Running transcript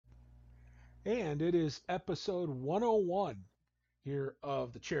and it is episode 101 here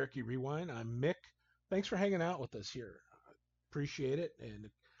of the Cherokee Rewind. I'm Mick. Thanks for hanging out with us here. Appreciate it. And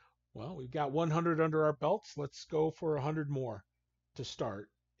well, we've got 100 under our belts. Let's go for 100 more to start.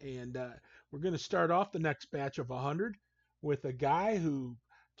 And we're going to start off the next batch of 100 with a guy who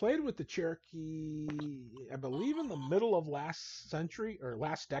played with the Cherokee, I believe, in the middle of last century or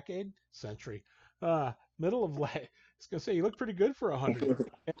last decade, century, middle of I was going to say he looked pretty good for 100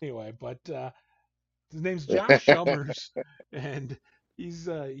 anyway, but his name's Josh Schummers, and he's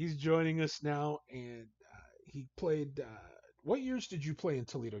joining us now. And he played. What years did you play in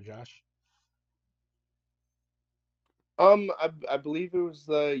Toledo, Josh? I believe it was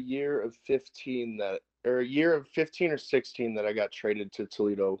the year of 15 that, or year of 15 or 16 that I got traded to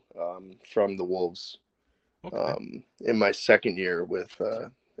Toledo from the Wolves Okay, in my second year with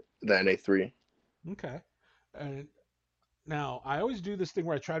the NA3. okay. And now I always do this thing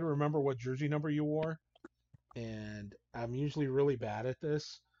where I try to remember what jersey number you wore, and I'm usually really bad at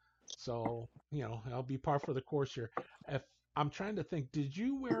this. So I'll be par for the course here. If I'm trying to think, did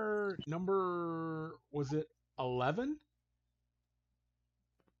you wear number? Was it 11?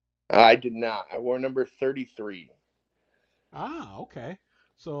 I did not. I wore number 33. Ah, okay.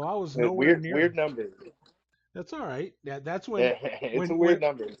 So I was nowhere Weird, near. weird number. That's all right. Yeah, that's It's a when weird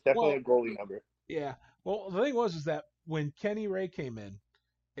number. It's definitely a well, goalie number. yeah. Well, the thing was is that when Kenny Ray came in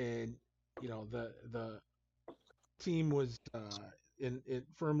and the team was in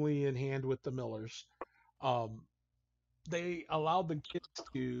firmly in hand with the Millers, um, they allowed the kids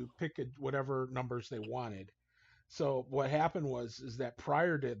to pick whatever numbers they wanted. So what happened was is that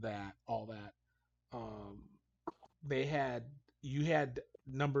prior to that, all that, um, they had you had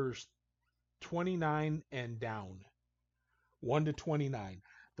numbers 29 and down, 1 to 29.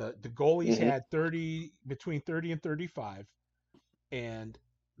 The goalies Hmm. had 30 between 30 and 35, and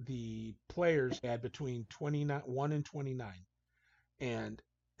the players had between 29 1 and 29. And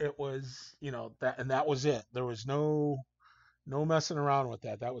it was, that was it. There was no messing around with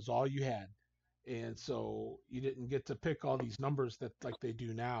that. That was all you had. And so you didn't get to pick all these numbers that like they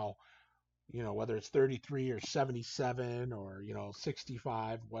do now, whether it's 33 or 77 or,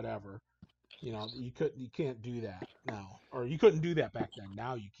 65, whatever. You can't do that now, or you couldn't do that back then.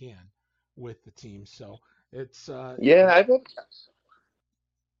 Now you can with the team. So it's Yeah,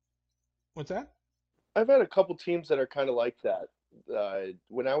 what's that? I've had a couple teams that are kind of like that.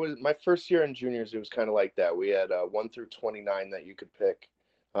 When I was my first year in juniors, it was kind of like that. We had 1 through 29 that you could pick.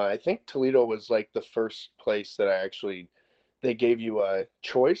 I think Toledo was like the first place that I actually they gave you a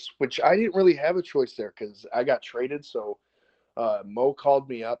choice, which I didn't really have a choice there because I got traded. So Mo called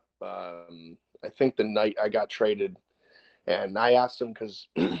me up. I think the night I got traded, and I asked him because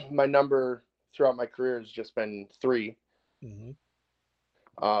my number throughout my career has just been three. Hmm.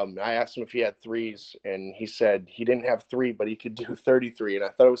 I asked him if he had threes, and he said he didn't have three, but he could do 33. And I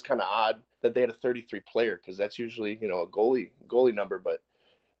thought it was kind of odd that they had a 33 player because that's usually a goalie number. But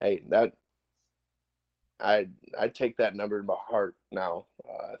hey, that I I take that number by heart now.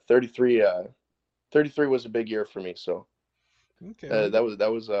 33 33 was a big year for me, so Okay, well,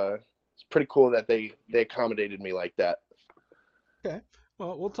 that was it's pretty cool that they accommodated me like that. okay.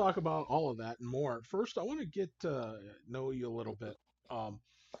 Well, we'll talk about all of that and more. First, I want to get to know you a little bit. Um,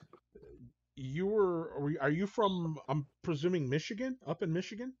 are you from? I'm presuming Michigan, up in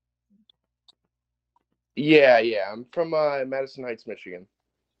Michigan. Yeah, yeah. I'm from Madison Heights, Michigan.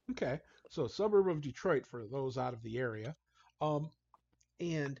 Okay, so suburb of Detroit for those out of the area. Um,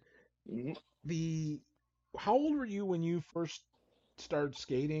 and Mhm. the how old were you when you first started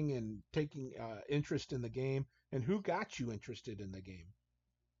skating and taking interest in the game, and who got you interested in the game?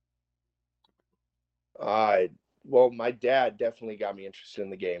 Uh, well, my dad definitely got me interested in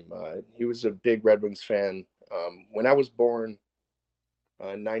the game. He was a big Red Wings fan. When I was born,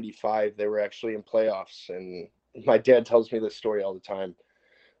 '95, they were actually in playoffs, and my dad tells me this story all the time.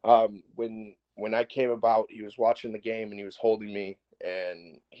 When I came about, he was watching the game and he was holding me,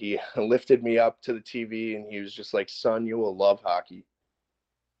 and he lifted me up to the TV, and he was just like, "Son, you will love hockey."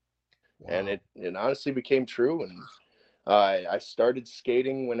 And Wow. it honestly became true. And I started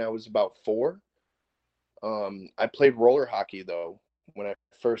skating when I was about 4. I played roller hockey though when I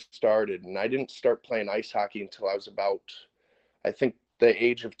first started, and I didn't start playing ice hockey until I was about, I think, the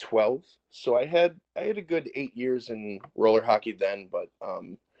age of 12. So I had a good 8 years in roller hockey then, but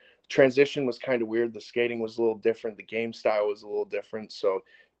transition was kind of weird. The skating was a little different. The game style was a little different. So it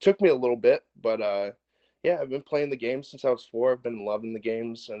took me a little bit, but yeah, I've been playing the game since I was 4. I've been loving the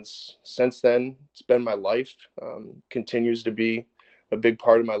game since then. It's been my life. Continues to be a big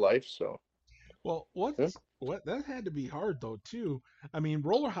part of my life. So Well, what yeah. what that had to be hard though too. I mean,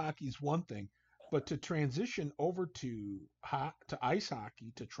 roller hockey is one thing, but to transition over to ice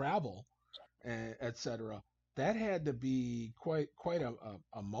hockey, to travel, etc. That had to be quite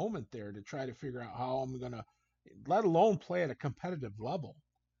a moment there to try to figure out how I'm gonna, let alone play at a competitive level.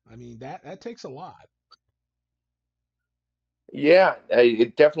 I mean, that takes a lot. Yeah,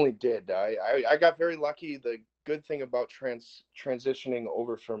 it definitely did. I got very lucky. The good thing about transitioning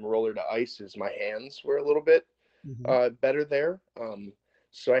over from roller to ice is my hands were a little bit Hmm. better there.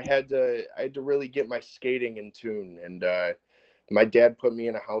 So I had to really get my skating in tune. And my dad put me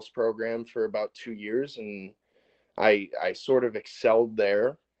in a house program for about 2 years, and I sort of excelled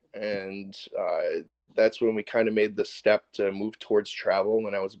there. And that's when we kind of made the step to move towards travel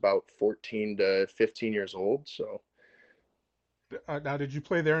when I was about 14 to 15 years old. So. Now, did you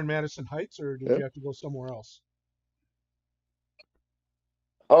play there in Madison Heights, or did Yeah. you have to go somewhere else?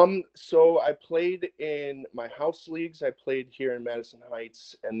 So I played in my house leagues. I played here in Madison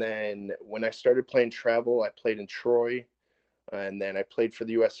Heights, and then when I started playing travel, I played in Troy, and then I played for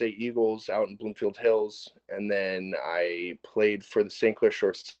the USA Eagles out in Bloomfield Hills, and then I played for the St. Clair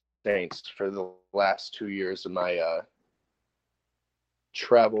Shore Saints for the last 2 years of my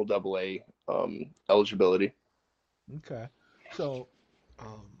travel double A eligibility. Okay. So,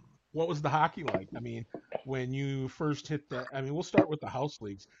 um, what was the hockey like? I mean, when you first hit that, I mean, we'll start with the house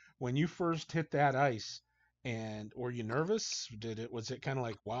leagues. When you first hit that ice, and were you nervous? Was it kind of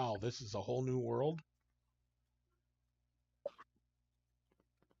like, wow, this is a whole new world?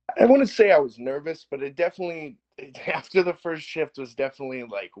 I wouldn't say I was nervous, but it definitely after the first shift was definitely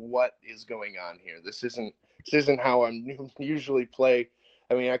like, what is going on here? This isn't how I'm usually play.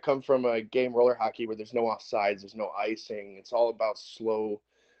 I mean, I come from a game roller hockey where there's no offsides, there's no icing. It's all about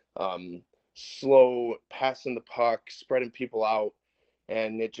um, slow passing the puck, spreading people out,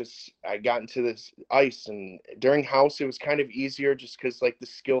 and I got into this ice, and during house it was kind of easier just because like the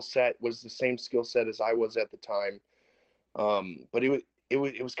skill set was the same skill set as I was at the time. But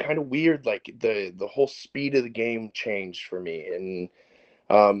it was kind of weird. Like the whole speed of the game changed for me, and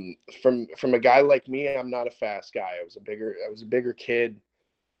from a guy like me, I'm not a fast guy. I was a bigger kid.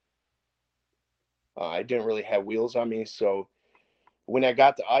 I didn't really have wheels on me, so when I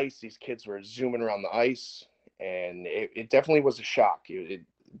got to ice, these kids were zooming around the ice, and it definitely was a shock.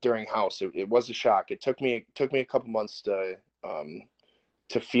 During house, it was a shock. It took me a couple months to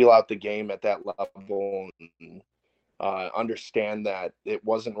feel out the game at that level, and understand that it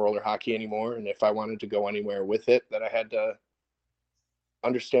wasn't roller hockey anymore, and if I wanted to go anywhere with it, that I had to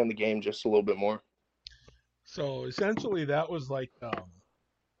understand the game just a little bit more. So essentially, that was like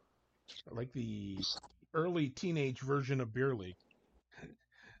the early teenage version of beer league.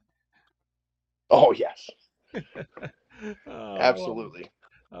 Oh yes, Oh, absolutely.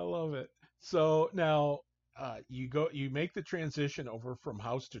 I love it. So now, you make the transition over from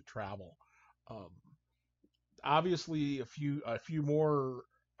house to travel. Um, Obviously, a few more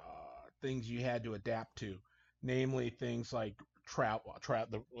things you had to adapt to, namely things like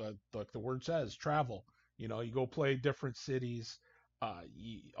like the word says, travel. You go play different cities.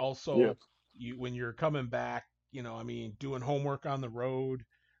 Yeah. Also, when you're coming back, I mean, doing homework on the road,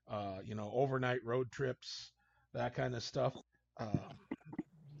 overnight road trips, that kind of stuff. Um,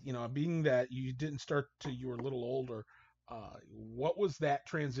 Being that you didn't start till you were a little older, what was that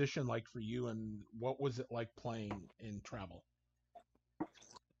transition like for you, and what was it like playing in travel?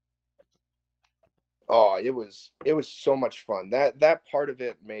 Oh, it was so much fun. That part of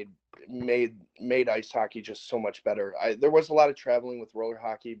it made ice hockey just so much better. There was a lot of traveling with roller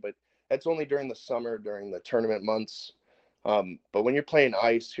hockey, but that's only during the summer, during the tournament months. But when you're playing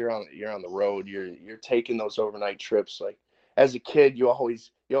ice, you're on the road. You're taking those overnight trips. Like as a kid, you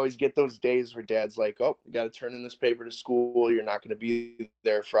always get those days where dad's like, "Oh, you got to turn in this paper to school. You're not going to be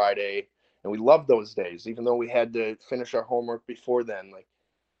there Friday." And we loved those days, even though we had to finish our homework before then. Like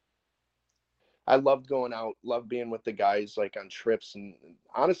I loved going out, loved being with the guys like on trips, and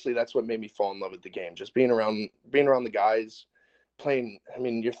honestly, that's what made me fall in love with the game. Just being around the guys, playing. I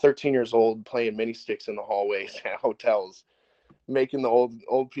mean, you're 13 years old playing mini sticks in the hallways at hotels, making the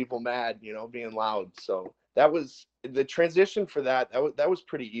old people mad, being loud. So that was the transition for that. That was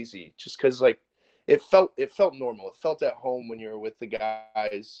pretty easy, just because like it felt normal. It felt at home when you were with the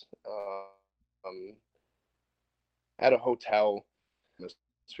guys at a hotel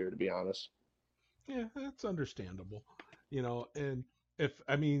atmosphere, to be honest. Yeah, that's understandable. And if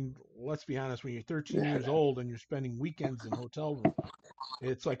I mean, let's be honest, when you're 13 years old and you're spending weekends in hotel rooms,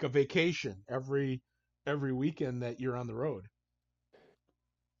 it's like a vacation every weekend that you're on the road.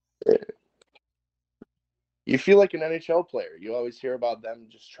 You feel like an NHL player. You always hear about them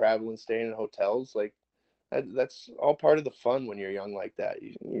just traveling, staying in hotels. Like That's all part of the fun when you're young like that.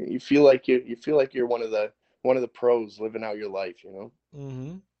 You feel like you feel like you're one of the pros living out your life, you know.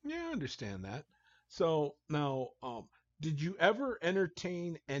 Mm-hmm. Yeah, I understand that. So now, did you ever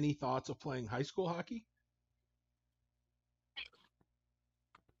entertain any thoughts of playing high school hockey?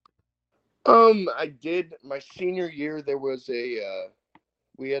 I did my senior year. There was a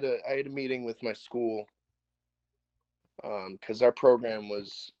I had a meeting with my school because our program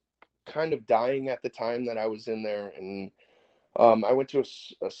was kind of dying at the time that I was in there, and I went to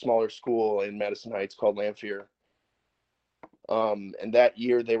a smaller school in Madison Heights called Lanphier. And that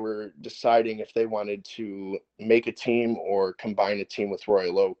year they were deciding if they wanted to make a team or combine a team with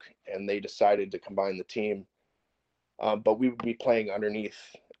Royal Oak, and they decided to combine the team. But we would be playing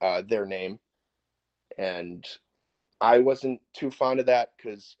underneath their name, and I wasn't too fond of that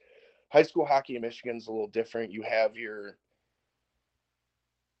because high school hockey in Michigan is a little different. You have your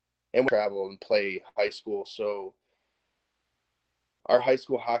and we travel and play high school, so our high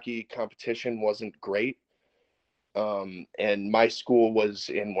school hockey competition wasn't great. And my school was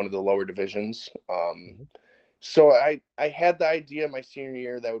in one of the lower divisions. Mhm. So I had the idea my senior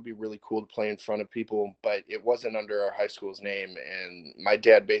year that would be really cool to play in front of people, but it wasn't under our high school's name. And my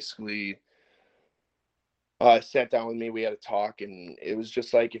dad basically sat down with me. We had a talk, and it was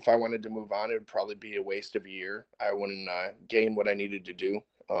just like if I wanted to move on, it would probably be a waste of a year. I wouldn't gain what I needed to do.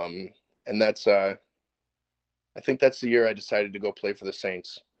 And that's I think that's the year I decided to go play for the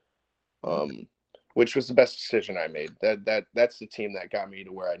Saints, Okay. um, which was the best decision I made. That's the team that got me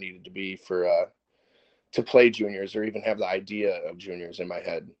to where I needed to be for to play juniors or even have the idea of juniors in my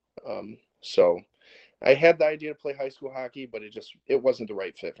head. So I had the idea to play high school hockey, but it wasn't the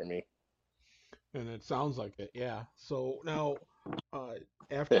right fit for me. And it sounds like it, yeah. So now, uh,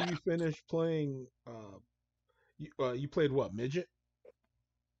 after Yeah. you finished playing, you played what, midget?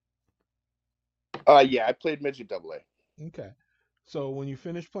 Yeah, I played midget double A. Okay. So when you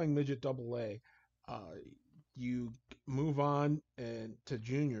finished playing midget double A, you move on and to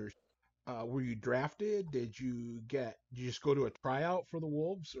juniors. Were you drafted? Did you just go to a tryout for the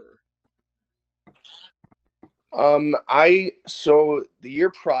Wolves or? I so the year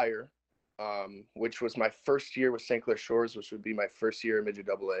prior, which was my first year with St. Clair Shores, which would be my first year in midget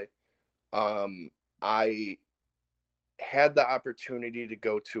double A. I had the opportunity to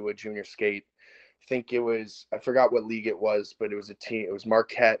go to a junior skate. I think it was I forgot what league it was, but it was a team. It was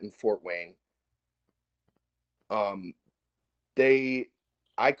Marquette and Fort Wayne. Um, they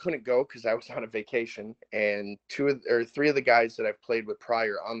I couldn't go because I was on a vacation, and three of the guys that I've played with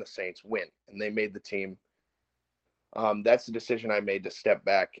prior on the Saints went, and they made the team. That's the decision I made to step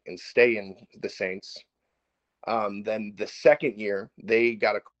back and stay in the Saints. Then the second year, they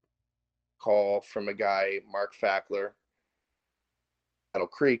got a call from a guy, Mark Fackler, Battle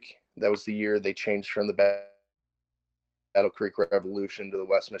Creek. That was the year they changed from the Battle Creek Revolution to the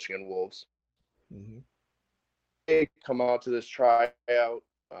West Michigan Wolves. Hmm. Hey, come out to this tryout.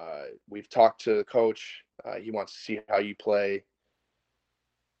 We've talked to the coach. He wants to see how you play.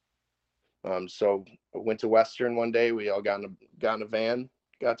 So I went to Western one day. We all got in a van,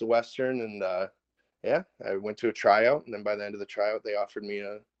 got to Western, and yeah, I went to a tryout. And then by the end of the tryout, they offered me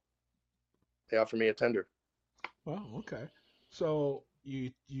a tender. Oh, okay. So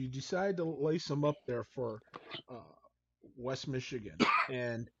you decide to lace them up there for uh, West Michigan,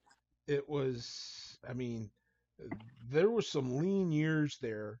 and it was, I mean, there were some lean years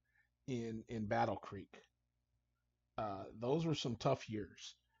there in Battle Creek. Those were some tough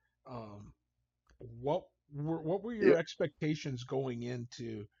years. Um, what were your Yeah. expectations going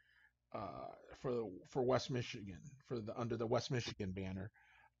into for West Michigan for the under the West Michigan banner?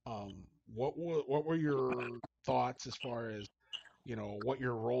 What were your thoughts as far as what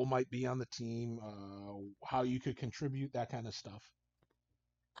your role might be on the team, how you could contribute, that kind of stuff?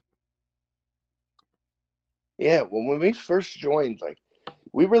 Yeah. Well, when we first joined, like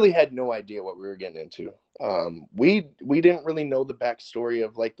we really had no idea what we were getting into. We didn't really know the backstory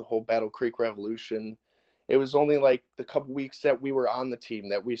of like the whole Battle Creek Revolution. It was only like the couple weeks that we were on the team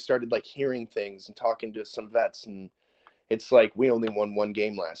that we started like hearing things and talking to some vets, and it's like we only won one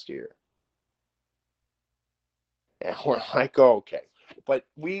game last year, and we're like, oh, okay. But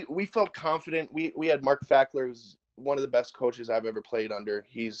we felt confident. We had Mark Fackler, who's one of the best coaches I've ever played under.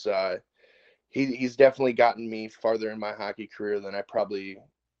 He's definitely gotten me farther in my hockey career than I probably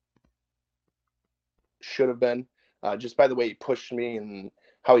should have been, just by the way he pushed me and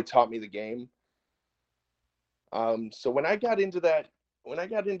how he taught me the game. So when I got into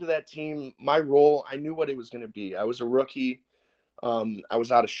that team, my role, I knew what it was going to be. I was a rookie. I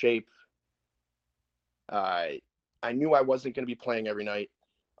was out of shape. Uh, I knew I wasn't going to be playing every night.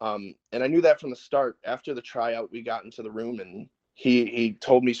 And I knew that from the start. After the tryout, we got into the room, and he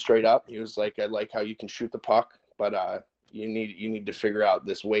told me straight up. He was like, "I like how you can shoot the puck, but you need to figure out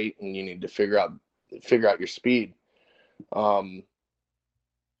this weight, and you need to figure out your speed." Um,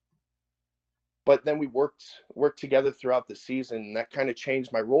 but then we worked together throughout the season, and that kind of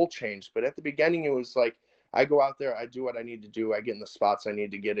changed. My role changed, but at the beginning, it was like I go out there, I do what I need to do, I get in the spots I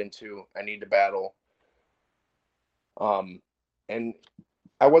need to get into, I need to battle. And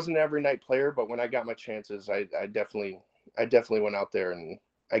I wasn't an every night player, but when I got my chances, I definitely went out there and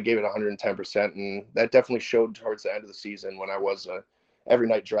I gave it 110%, and that definitely showed towards the end of the season when I was a every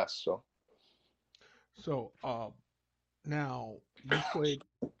night dress. So So, now you played.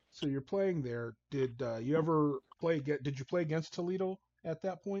 So you're playing there. Did you ever play? Did you play against Toledo at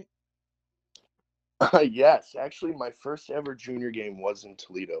that point? yes, actually, my first ever junior game was in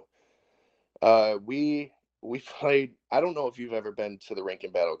Toledo. We played. I don't know if you've ever been to the rink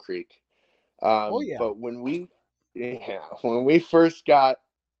in Battle Creek, Oh yeah. but when we first got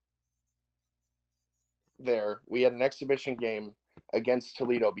there, we had an exhibition game against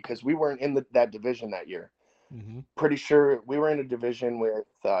Toledo because we weren't in that division that year. Hmm. Pretty sure we were in a division with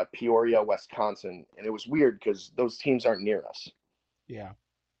Peoria, Wisconsin, and it was weird because those teams aren't near us. Yeah.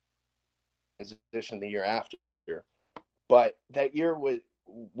 Transition the year after, but that year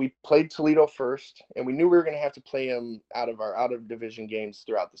we played Toledo first, and we knew we were going to have to play them out of our out of division games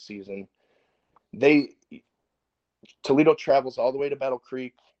throughout the season. They Toledo travels all the way to Battle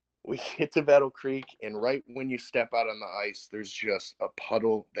Creek. We get to Battle Creek, and right when you step out on the ice, there's just a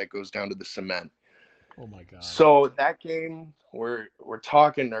puddle that goes down to the cement. Oh my God. So that game, we're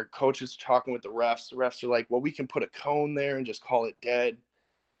talking. Our coach is talking with the refs. The refs are like, "Well, we can put a cone there and just call it dead."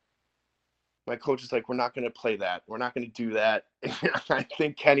 My coach is like, "We're not going to play that. We're not going to do that." I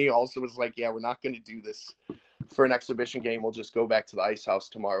think Kenny also was like, "Yeah, we're not going to do this for an exhibition game. We'll just go back to the ice house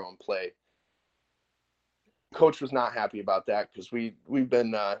tomorrow and play." Coach was not happy about that because we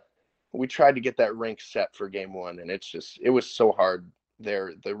tried to get that rink set for game one, and it was so hard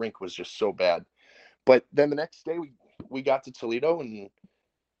there. The rink was just so bad. But then the next day we got to Toledo, and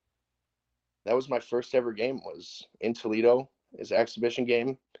that was my first ever game was in Toledo. It's an exhibition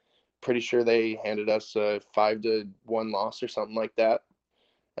game. Pretty sure they handed us a 5-1 loss or something like that,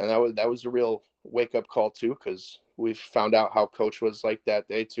 and that was a real wake up call too, because we found out how coach was like that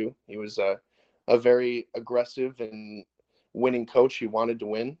day too. He was a very aggressive and winning coach. He wanted to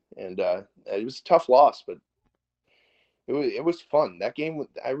win, and it was a tough loss, but it was fun. That game,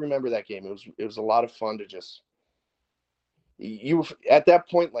 I remember that game. It was a lot of fun to just you at that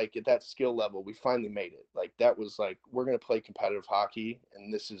point, like at that skill level, we finally made it. Like that was like we're gonna play competitive hockey,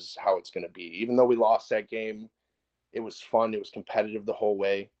 and this is how it's gonna be. Even though we lost that game, it was fun. It was competitive the whole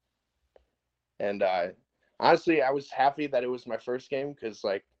way, and honestly, I was happy that it was my first game because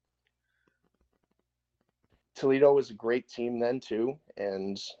like Toledo was a great team then too,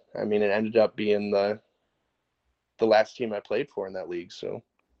 and I mean it ended up being the last team I played for in that league, so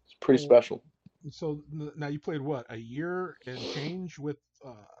it's pretty Oh, special. so now you played what, a year and change with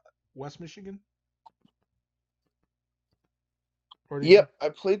uh, West Michigan, or did you? Yep, I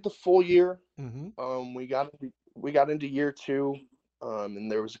played the full year. Hmm. We got into year two,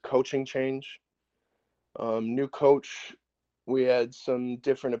 and there was a coaching change. New coach. We had some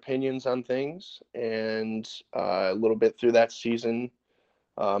different opinions on things, and a little bit through that season,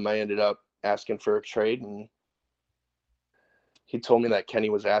 I ended up asking for a trade, and he told me that Kenny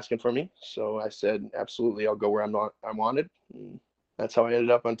was asking for me. So I said, absolutely, I'll go where I wanted. And that's how I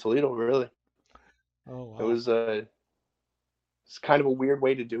ended up on Toledo. Really, Oh it wow. was it's kind of a weird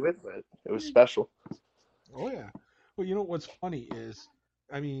way to do it, but it was special. Oh yeah. Well, you know what's funny is,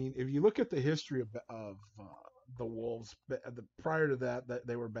 I mean, if you look at the history of the Wolves, prior to that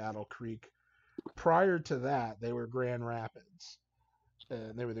they were Battle Creek. Prior to that, they were Grand Rapids,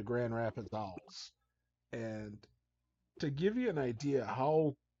 and they were the Grand Rapids Owls. And to give you an idea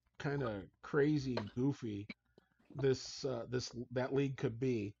how kind of crazy and goofy this that league could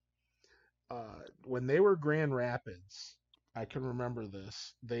be, when they were Grand Rapids, I can remember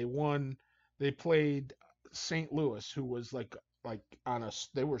this. They won. They played St. Louis, who was like on a.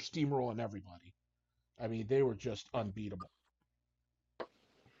 They were steamrolling everybody. I mean, they were just unbeatable.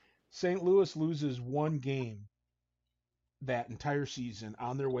 St. Louis loses one game that entire season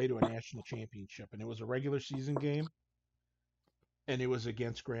on their way to a national championship, and it was a regular season game, and it was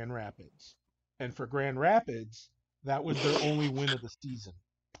against Grand Rapids. And for Grand Rapids, that was their only win of the season.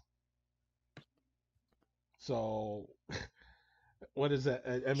 So what is that?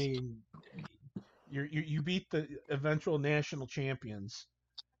 I mean, you beat the eventual national champions,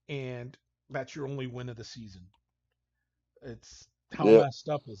 and that's your only win of the season. It's how Yeah. messed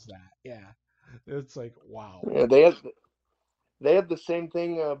up is that? Yeah, it's like wow. Yeah, they had the same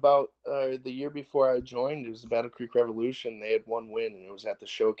thing about the year before I joined. It was the Battle Creek Revolution. They had one win, and it was at the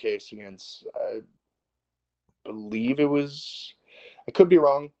showcase against, I believe it was, I could be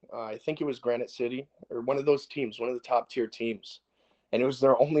wrong. I think it was Granite City or one of those teams, one of the top tier teams, and it was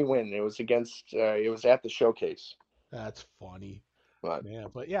their only win. It was against, it was at the showcase. That's funny, But man.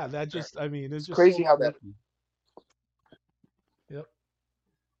 But yeah, that just I mean it's it's just so crazy how that fluky. Yep.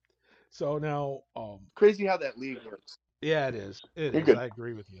 So now, crazy how that league works. yeah, it is. It You're is. good. I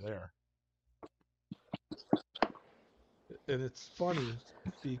agree with you there. And it's funny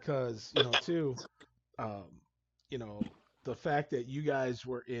because too, um, you know, the fact that you guys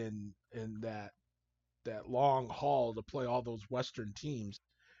were in that long haul to play all those Western teams,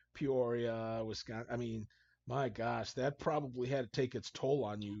 Peoria, Wisconsin. I mean, my gosh, that probably had to take its toll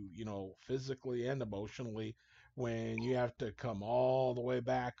on you, physically and emotionally, when you have to come all the way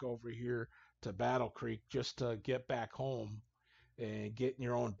back over here to Battle Creek just to get back home and get in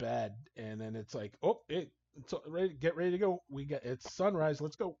your own bed, and then it's like, oh, it's ready, get ready to go. It's sunrise.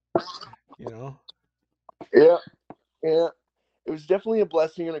 Let's go. You know. Yeah, yeah. It was definitely a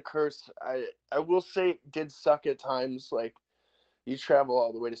blessing and a curse. I will say it did suck at times. Like you travel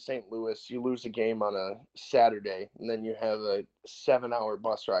all the way to St. Louis, you lose a game on a Saturday, and then you have a 7-hour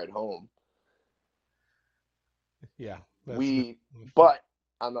bus ride home. Yeah, that's We, definitely. but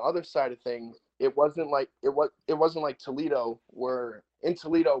on the other side of things, it wasn't like Toledo. Where in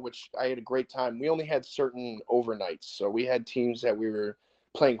Toledo, which I had a great time. We only had certain overnights, so we had teams that we were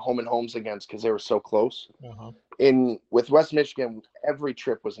playing home and homes against because they were so close. Uh-huh. In with West Michigan, every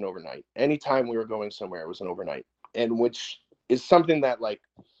trip was an overnight. Anytime we were going somewhere, it was an overnight, and which is something that like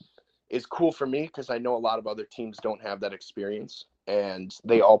is cool for me because I know a lot of other teams don't have that experience, and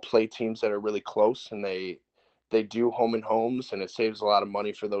they all play teams that are really close, and they do home and homes, and it saves a lot of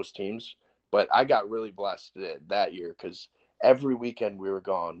money for those teams. But I got really blessed that year because every weekend we were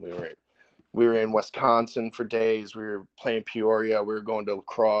gone. We were in Wisconsin for days. We were playing Peoria. We were going to La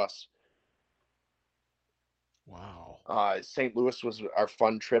Crosse. Wow. St. Louis was our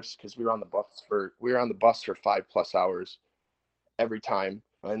fun trips because we were on the bus for 5+ hours every time,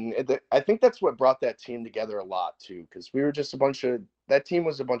 and I think that's what brought that team together a lot too. Because we were just a bunch of that team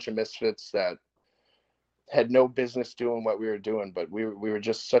was a bunch of misfits that had no business doing what we were doing, but we were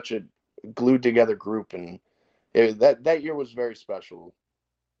just such a glued together group, and that year was very special.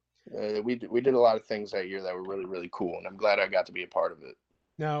 We did a lot of things that year that were really really cool, and I'm glad I got to be a part of it.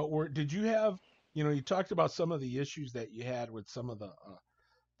 Now, did you have, you talked about some of the issues that you had with some of the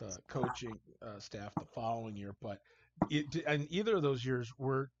coaching staff the following year, but in either of those years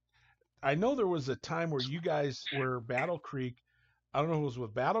I know there was a time where you guys were Battle Creek. I don't know if it was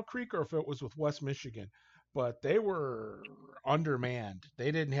with Battle Creek or if it was with West Michigan, but they were undermanned.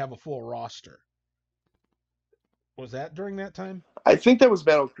 They didn't have a full roster. Was that during that time? I think that was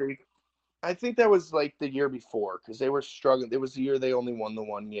Battle Creek. I think that was like the year before because they were struggling. It was the year they only won the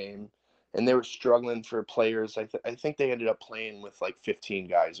one game, and they were struggling for players. I think they ended up playing with like 15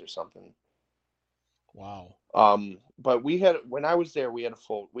 guys or something. Wow. But when I was there, we had a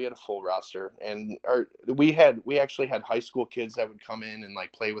full roster, and we actually had high school kids that would come in and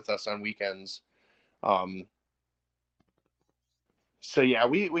like play with us on weekends. Um, so yeah,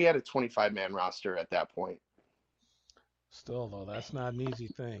 we had a 25-man roster at that point. Still though, that's not an easy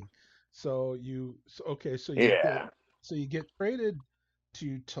thing. Okay, Yeah, so you get traded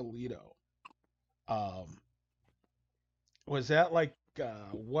to Toledo. Um, was that like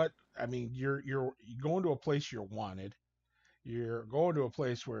what I mean, you're going to a place you're wanted. You're going to a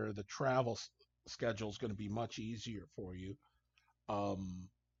place where the travel schedule is going to be much easier for you. Um,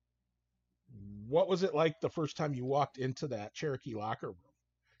 what was it like the first time you walked into that Cherokee locker room?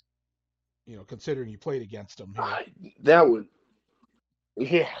 Considering you played against them here. that was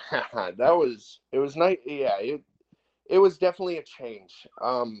yeah, it was nice. Yeah, it was definitely a change.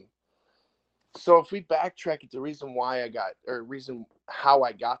 So if we backtrack it, the reason why I got, or reason how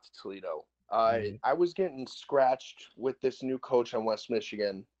I got to Toledo, Hmm. I was getting scratched with this new coach on West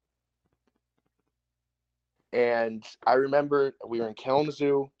Michigan, and I remember we were in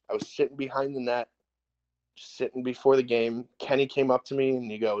Kalamazoo. I was sitting behind the net, just sitting before the game. Kenny came up to me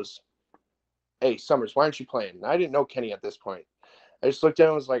and he goes, "Hey, Summers, why aren't you playing?" And I didn't know Kenny at this point. I just looked at him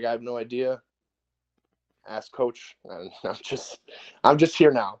and was like, "I have no idea." Asked coach, and I'm just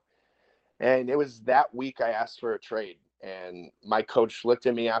here now. And it was that week I asked for a trade. And my coach looked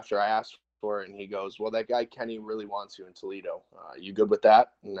at me after I asked for it and he goes, "Well, that guy Kenny really wants you in Toledo. You good with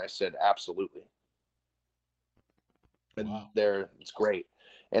that?" And I said, "Absolutely." And Wow. there, it's great.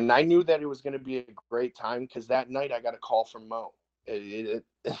 And I knew that it was going to be a great time because that night I got a call from Mo.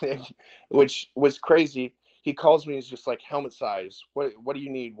 which was crazy. He calls me. He's just like, helmet size. What do you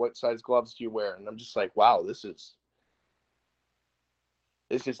need? What size gloves do you wear? And I'm just like, wow, this is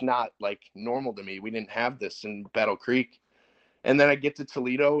not like normal to me. We didn't have this in Battle Creek. And then I get to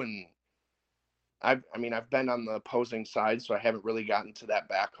Toledo, and I've been on the opposing side, so I haven't really gotten to that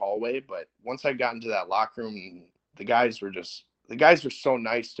back hallway. But once I got into that locker room, the guys were so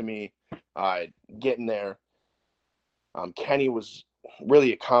nice to me. Getting there, Kenny was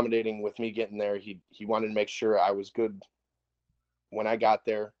really accommodating with me getting there. He wanted to make sure I was good when I got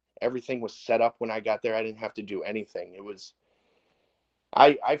there. Everything was set up when I got there. I didn't have to do anything.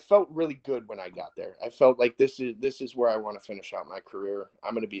 I felt really good when I got there. I felt like this is where I want to finish out my career.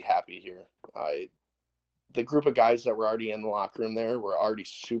 I'm going to be happy here. The group of guys that were already in the locker room there were already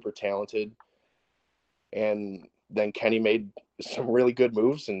super talented. And then Kenny made some really good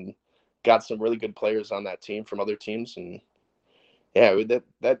moves and got some really good players on that team from other teams. And yeah,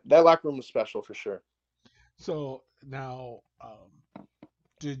 that locker room was special for sure. So now,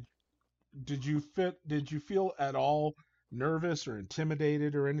 did did you feel at all nervous or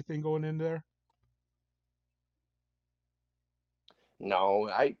intimidated or anything going in there? No,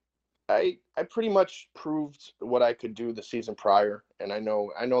 I pretty much proved what I could do the season prior, and I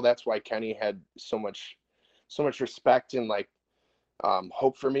know that's why Kenny had so much respect and like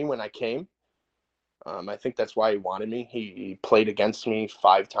hope for me when I came. I think that's why he wanted me. He played against me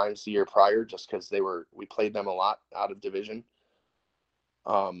 5 times the year prior just because we played them a lot out of division.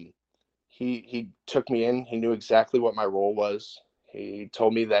 Um, he took me in. He knew exactly what my role was. He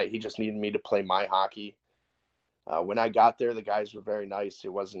told me that he just needed me to play my hockey. When I got there, the guys were very nice. It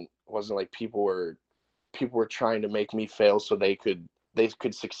wasn't like people were trying to make me fail so they could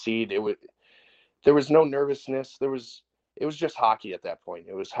succeed. There was no nervousness. It was just hockey at that point.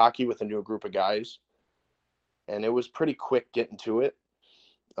 It was hockey with a new group of guys, and it was pretty quick getting to it.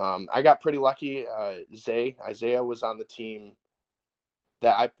 I got pretty lucky. Isaiah was on the team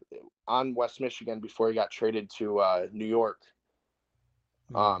that I on West Michigan before he got traded to New York.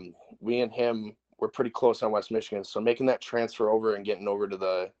 Mm. We and him were pretty close on West Michigan, so making that transfer over and getting over to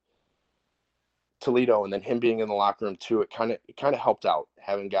the Toledo, and then him being in the locker room too, it kind of helped out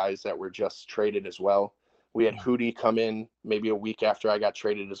having guys that were just traded as well. We had Hootie come in maybe a week after I got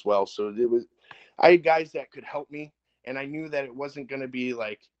traded as well, so I had guys that could help me, and I knew that it wasn't going to be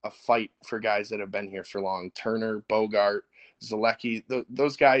like a fight for guys that have been here for long. Turner, Bogart, Zalecki,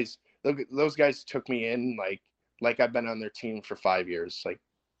 those guys took me in like I've been on their team for 5 years. Like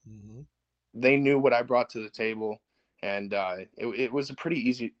Hmm. they knew what I brought to the table, and it was a pretty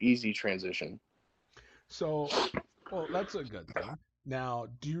easy transition. So, well, that's a good thing. Now,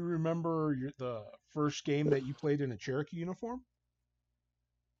 do you remember the first game that you played in a Cherokee uniform?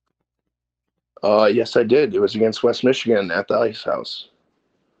 Yes, I did. It was against West Michigan at the Ice House,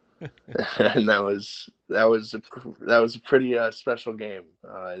 and that was a pretty special game.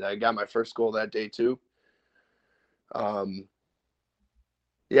 I got my first goal that day too. Um,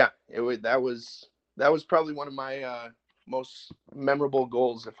 yeah, that was probably one of my most memorable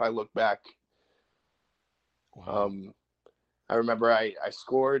goals if I look back. Wow. Um, I remember I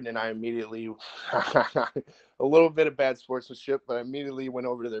scored and I immediately a little bit of bad sportsmanship, but I immediately went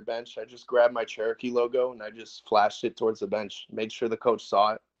over to their bench. I just grabbed my Cherokee logo and I just flashed it towards the bench, made sure the coach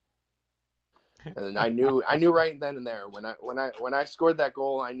saw it. And then I knew right then and there when I scored that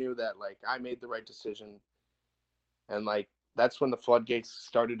goal, I knew that like I made the right decision. And like that's when the floodgates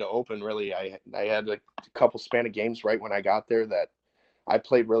started to open really. I had a couple span of games right when I got there that I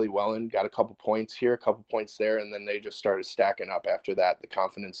played really well in, got a couple points here, a couple points there, and then they just started stacking up after that. The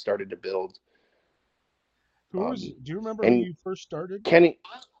confidence started to build. Do you remember who And you first started? Kenny,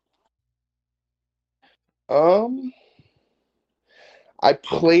 um, I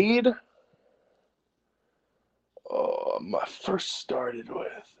played. I first started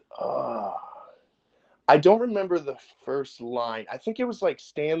with. I don't remember the first line. I think it was like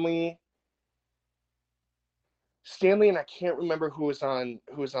Stanley, and I can't remember who was on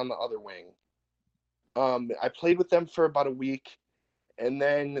the other wing. I played with them for about a week, and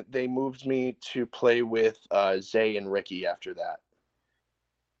then they moved me to play with Zay and Ricky after that.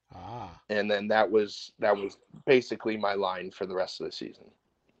 Ah, And then that was basically my line for the rest of the season.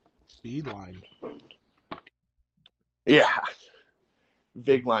 speed line. Yeah,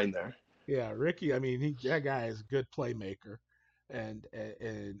 big line there. Yeah, Ricky. I mean, that guy is a good playmaker, and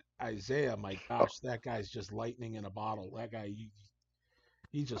Isaiah. My gosh, that guy's just lightning in a bottle. That guy,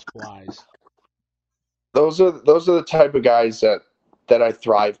 he just flies. Those are the type of guys that I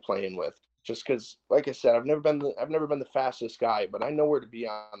thrive playing with. just because, like I said, I've never been the fastest guy, but I know where to be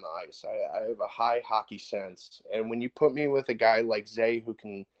on the ice. I have a high hockey sense, and when you put me with a guy like Zay who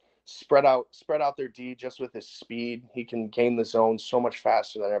can spread out their D just with his speed, he can gain the zone so much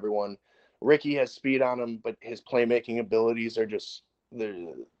faster than everyone. Ricky has speed on him, but his playmaking abilities are just they're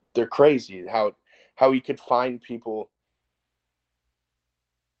they're crazy. How he could find people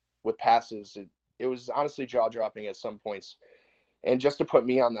with passes. It was honestly jaw dropping at some points. And just to put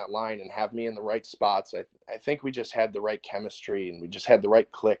me on that line and have me in the right spots, I think we just had the right chemistry and we just had the right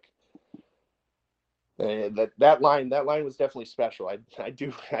click. That line was definitely special. I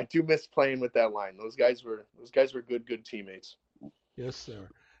do miss playing with that line. Those guys were good teammates. Yes, sir.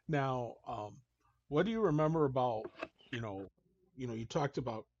 Now, what do you remember about, you know, you talked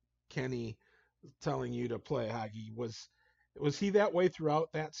about Kenny telling you to play hockey. Was he that way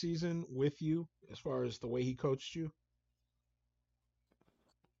throughout that season with you as far as the way he coached you?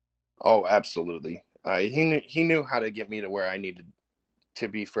 Oh, absolutely. He knew how to get me to where I needed to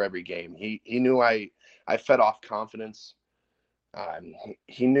be for every game. He knew I fed off confidence.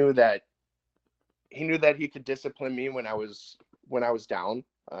 He knew that he could discipline me when I was down,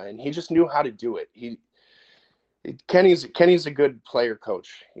 and he just knew how to do it. Kenny's a good player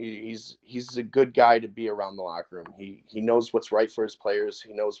coach. He's a good guy to be around the locker room. He knows what's right for his players.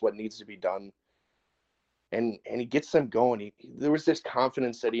 He knows what needs to be done, and he gets them going. There was this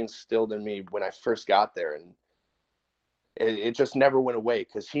confidence that he instilled in me when I first got there, and it just never went away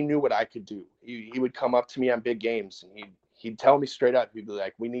because he knew what I could do. He would come up to me on big games and he'd tell me straight up. He'd be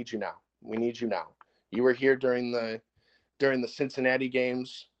like, "We need you now. We need you now. You were here during the Cincinnati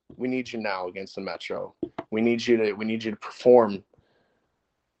games. We need you now against the Metro. We need you to overperform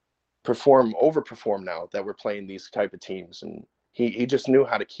now that we're playing these type of teams." And he just knew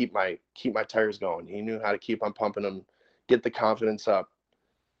how to keep my tires going. He knew how to keep on pumping them, get the confidence up.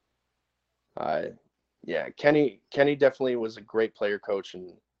 Uh, yeah, Kenny definitely was a great player coach,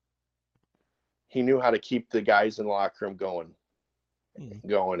 and he knew how to keep the guys in the locker room going, Hmm.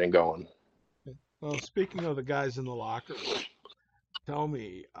 going and going. Well, speaking of the guys in the locker room, tell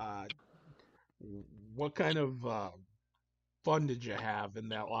me, what kind of fun did you have in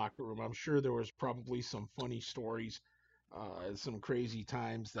that locker room? I'm sure there was probably some funny stories, and some crazy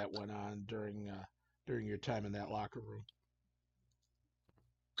times that went on during your time in that locker room.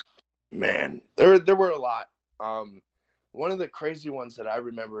 Man, there were a lot. Um, One of the crazy ones that I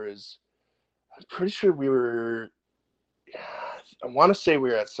remember is I'm pretty sure we were. I want to say we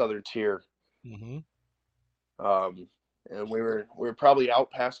were at Southern Tier, Hmm. um, and we were probably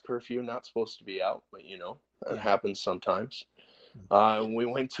out past curfew, not supposed to be out, but that Yeah. happens sometimes. We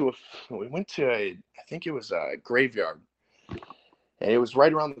went to I think it was a graveyard, and it was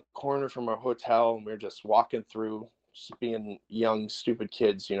right around the corner from our hotel, and we were just walking through, just being young, stupid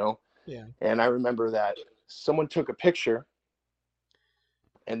kids. Yeah. And I remember that someone took a picture,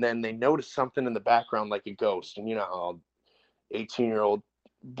 and then they noticed something in the background like a ghost, and you know how 18-year-old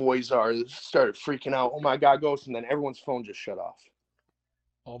boys are, started freaking out. Oh my god, ghost! And then everyone's phone just shut off.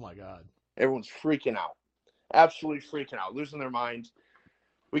 Oh my God. Everyone's freaking out, absolutely freaking out, losing their minds.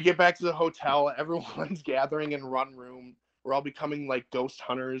 We get back to the hotel. Everyone's gathering in one room. We're all becoming like ghost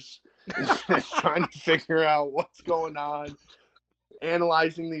hunters and just trying to figure out what's going on,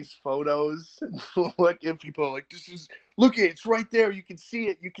 analyzing these photos. And look at people like, look at it, it's right there. You can see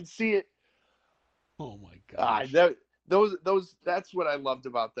it. You can see it. Oh my Ah, gosh. that that's what I loved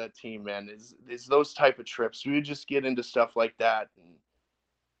about that team, man. Is those type of trips. We would just get into stuff like that, and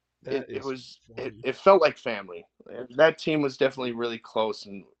it That it is was it, funny. it felt like family. That team was definitely really close,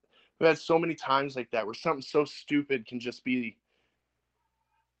 and we had so many times like that where something so stupid can just be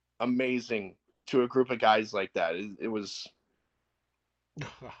amazing to a group of guys like that. It was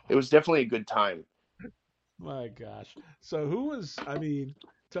definitely a good time. My gosh. So who was, I mean,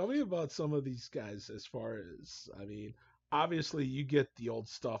 tell me about some of these guys as far as, I mean, obviously you get the old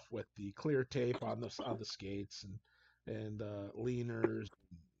stuff with the clear tape on the skates and leaners,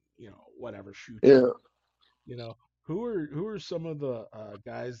 whatever, shoe Yeah. tape. Who are some of the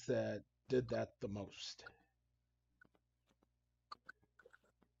guys that did that the most?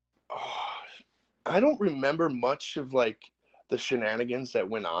 Oh, I don't remember much of like the shenanigans that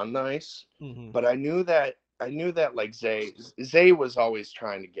went on the ice, Hmm. but I knew that like Zay was always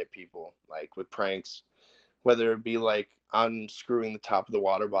trying to get people like with pranks, whether it be like unscrewing the top of the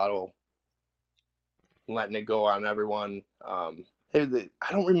water bottle, letting it go on everyone. I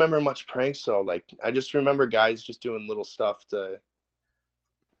don't remember much pranks though. Like I just remember guys just doing little stuff to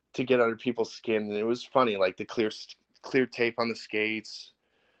get under people's skin, and it was funny, like the clear tape on the skates.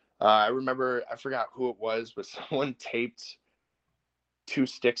 I remember I forgot who it was, but someone taped two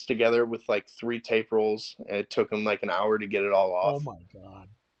sticks together with like three tape rolls, and it took him like an hour to get it all Oh off. my God.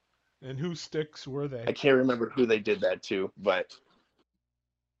 And whose sticks were I they? can't remember who they did that to, but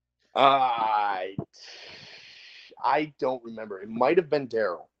I I don't remember. It might have been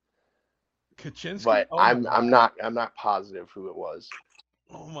Daryl, Kaczynski? but Oh my God. I'm not positive who it was.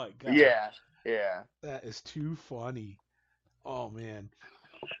 Oh my God. Yeah, yeah, That is too funny. Oh man.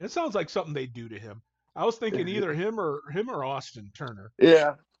 It sounds like something they do to him. I was thinking either him or Austin Turner,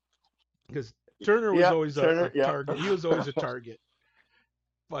 yeah, because Turner was yeah. always a Turner, yeah, target. He was always a target.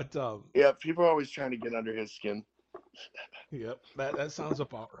 But yeah. People are always trying to get under his skin. yep, that sounds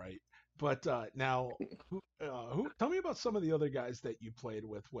about right. But now, who? Tell me about some of the other guys that you played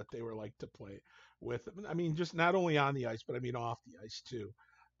with. What they were like to play with. I mean, just not only on the ice, but I mean off the ice too.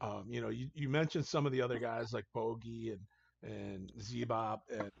 You mentioned some of the other guys like Bogey and Zebop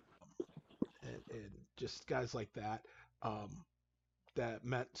and just guys like that. Um, that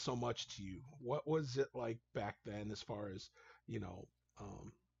meant so much to you. What was it like back then, as far as you know,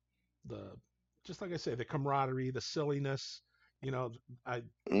 um, the just like I say, the camaraderie, the silliness. You know, I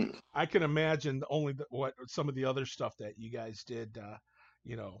Mm. I can imagine only what some of the other stuff that you guys did.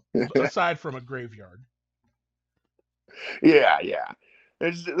 Aside from a graveyard. Yeah, yeah.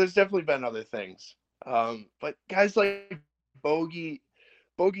 There's definitely been other things. But guys like Bogey,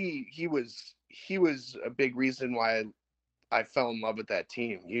 Bogey, he was a big reason why I fell in love with that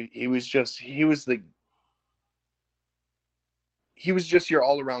team. He was just your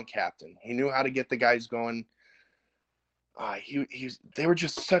all around captain. He knew how to get the guys going. They were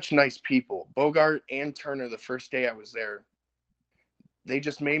just such nice people. Bogart and Turner, the first day I was there, they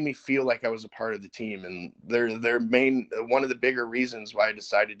just made me feel like I was a part of the team, and they're main one of the bigger reasons why I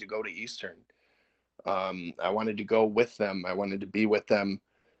decided to go to Eastern. I wanted to go with them. I wanted to be with them.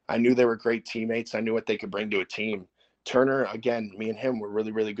 I knew they were great teammates. I knew what they could bring to a team. Turner, again, me and him were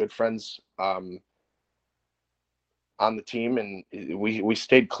really, really good friends on the team, and we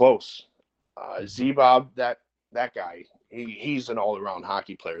stayed close. Mhm. Z-Bob, that guy, he's an all around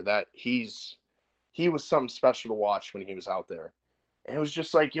hockey player. He was something special to watch when he was out there. And it was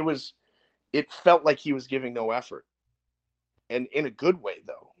just like it felt like he was giving no effort, and in a good way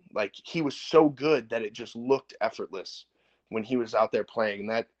though. Like he was so good that it just looked effortless when he was out there playing.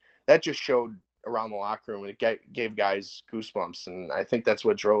 And that just showed around the locker room, and it gave guys goosebumps. And I think that's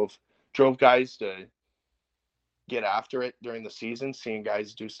what drove guys to get after it during the season, seeing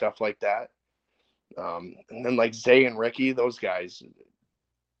guys do stuff like that. And then like Zay and Ricky, those guys,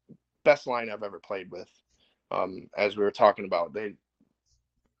 best line I've ever played with. As we were talking about,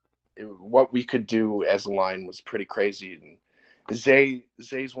 what we could do as a line was pretty crazy. And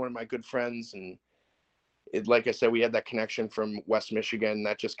Zay's one of my good friends, and like I said, we had that connection from West Michigan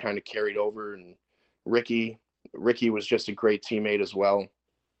that just kind of carried over. And Ricky, Ricky was just a great teammate as well,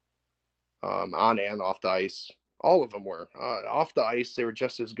 on and off the ice. All of them were off the ice. They were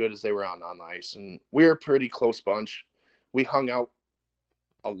just as good as they were on the ice, and we were a pretty close bunch. We hung out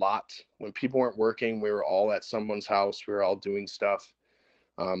a lot when people weren't working. We were all at someone's house. We were all doing stuff.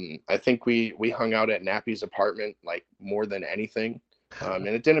 I think we hung out at Nappy's apartment like more than anything. And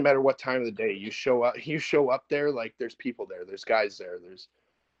it didn't matter what time of the day you show up. You show up there, like there's people there, there's guys there,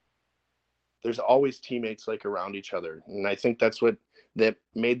 there's always teammates like around each other. And I think that's what that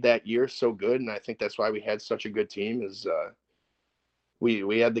made that year so good. And I think that's why we had such a good team. Is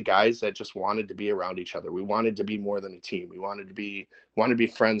we had the guys that just wanted to be around each other. We wanted to be more than a team. We wanted to be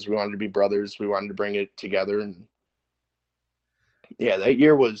friends. We wanted to be brothers. We wanted to bring it together. And yeah, that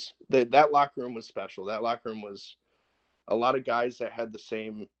year was that locker room was special. That locker room was a lot of guys that had the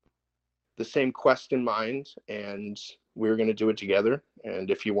same quest in mind, and we were going to do it together. And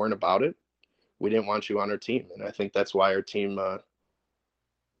if you weren't about it, we didn't want you on our team. And I think that's why our team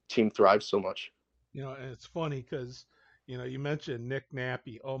thrives so much. And it's funny because you mentioned Nick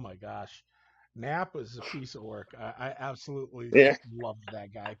Nappy. Oh my gosh, Knapp was a piece of work. I absolutely Yeah, just loved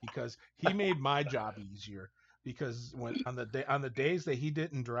that guy because he made my job easier. Because when on the days that he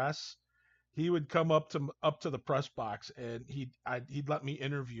didn't dress, he would come up to the press box and he'd let me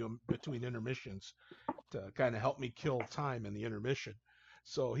interview him between intermissions to kind of help me kill time in the intermission.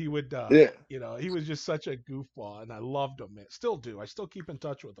 So he would, yeah, he was just such a goofball, and I loved him. Man. Still do. I still keep in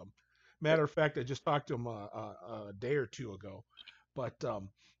touch with him. Matter of fact, I just talked to him a day or two ago. But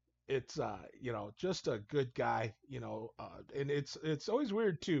it's just a good guy. And it's always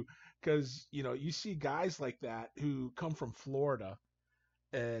weird too, because you see guys like that who come from Florida,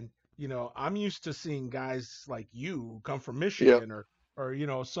 and I'm used to seeing guys like you who come from yeah, Michigan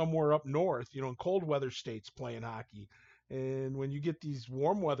or somewhere up north, in cold weather states playing hockey. And when you get these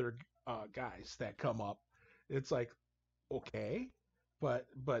warm weather guys that come up, it's like, okay, But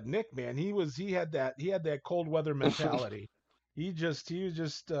Nick, man, he had that cold weather mentality. He was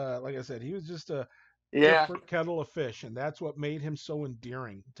just like I said, he was just a Yeah. different kettle of fish, and that's what made him so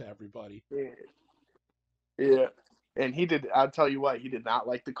endearing to everybody. Yeah. And I'll tell you what, he did not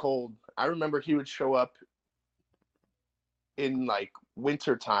like the cold. I remember he would show up in like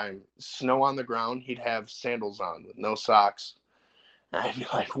winter time, snow on the ground. He'd have sandals on with no socks. And I'd be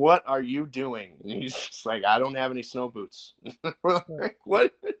like, "What are you doing?" And he's just like, "I don't have any snow boots." We're like,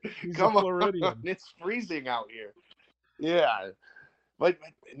 "What? He's a Come on, Floridian. it's freezing out here." Yeah, but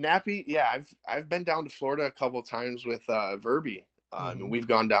Nappy, yeah, I've been down to Florida a couple of times with Verby. Hmm. We've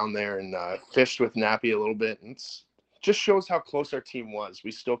gone down there and fished with Nappy a little bit, and it's just shows how close our team was.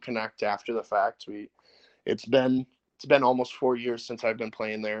 We still connect after the fact. It's been it's been almost 4 years since I've been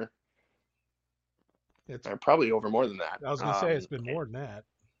playing there. It's Probably over more than that. I was gonna say it's been more than that.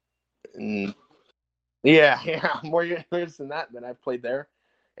 And yeah, yeah, more years than that I've played there,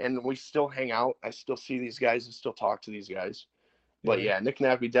 and we still hang out. I still see these guys and still talk to these guys. But Yeah, yeah, Nick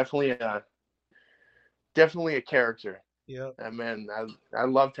Nappy definitely a character. yeah, Man, I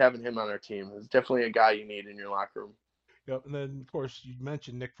loved having him on our team. He's definitely a guy you need in your locker room. yep. And then of course you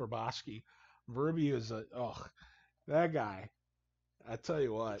mentioned Nick Verboski. Verby is that guy. I tell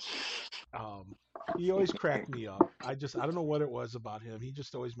you what, um, he always cracked me up. I don't know what it was about him. He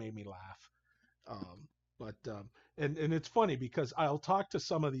just always made me laugh. Um, but and it's funny because I'll talk to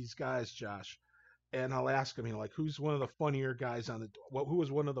some of these guys, Josh, and I'll ask them, like, who's one of the funnier guys on the who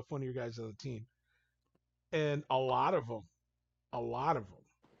was one of the funnier guys on the team, and a lot of them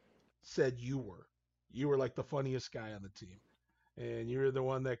said you were like the funniest guy on the team, and you're the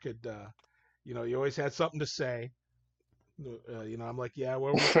one that could, you always had something to say. I'm like, yeah,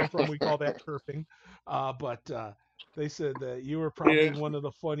 where we come from, we call that chirping. But they said that you were probably Yeah, one of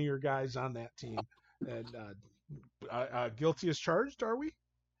the funnier guys on that team. And guilty as charged, are we?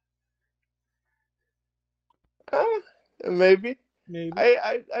 uh, maybe. Maybe.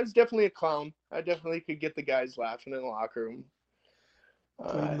 I was definitely a clown. I definitely could get the guys laughing in the locker room.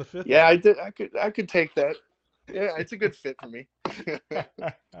 Pleading the fifth Yeah, on I did. I could take that. Yeah, it's a good fit for me.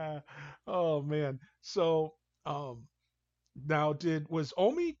 it. Oh man. So um, now was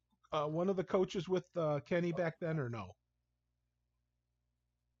Omi one of the coaches with Kenny back then or no?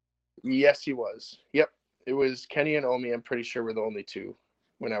 Yes, he was. Yep, it was Kenny and Omi. I'm pretty sure we're the only two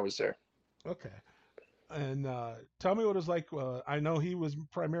when I was there. Okay. And tell me what it was like. I know he was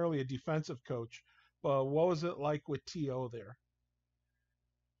primarily a defensive coach, but what was it like with To there?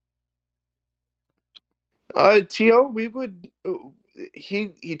 To we would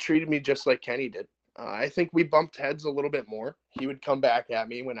he treated me just like Kenny did. I think we bumped heads a little bit more. He would come back at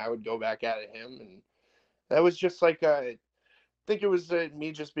me when I would go back at him, and that was just like I think it was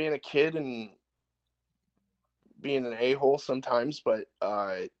me just being a kid and being an a-hole sometimes. But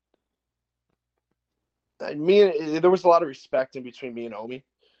there was a lot of respect in between me and Omi.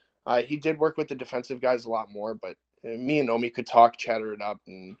 He did work with the defensive guys a lot more, but me and Omi could talk, chatter it up,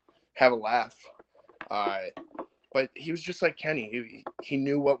 and have a laugh. Uh, but he was just like Kenny. He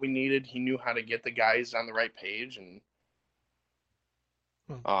knew what we needed. He knew how to get the guys on the right page, and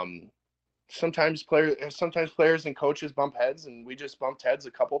Hmm. um, sometimes players and coaches bump heads, and we just bumped heads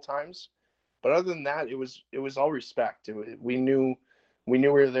a couple times. But other than that, it was all respect. We knew we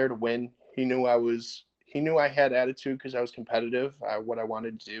were there to win. He knew I had attitude because I was competitive. What I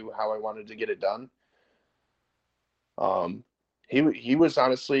wanted to do, how I wanted to get it done. Um, he was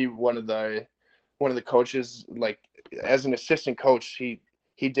honestly one of the coaches. Like as an assistant coach,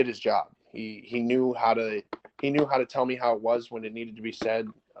 he did his job. He knew how to tell me how it was when it needed to be said.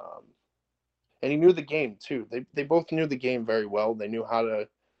 And he knew the game too. They both knew the game very well. They knew how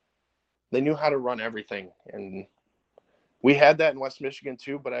to run everything, and we had that in West Michigan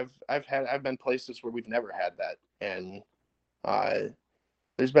too. But I've been places where we've never had that, and uh,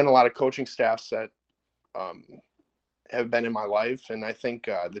 there's been a lot of coaching staffs that um, have been in my life, and I think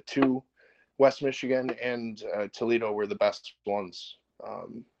the two, West Michigan and Toledo, were the best ones.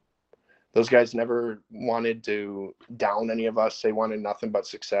 Those guys never wanted to down any of us. They wanted nothing but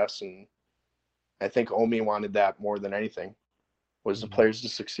success, and I think Omi wanted that more than anything, was the Hmm. players to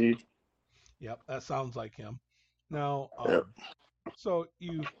succeed. Yep, that sounds like him. Now, Yep. so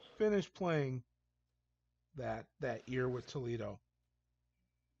you finished playing that year with Toledo.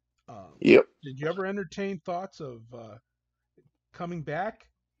 Um, Yep. did you ever entertain thoughts of coming back?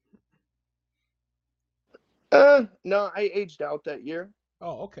 No, I aged out that year.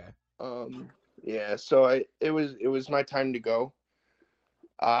 Oh, okay. Um, yeah, so it was my time to go.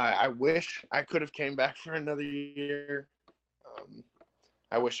 I wish I could have came back for another year. Um,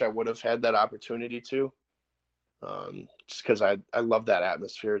 I wish I would have had that opportunity to. just because I love that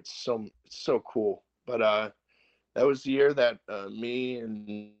atmosphere. It's so cool. But that was the year that me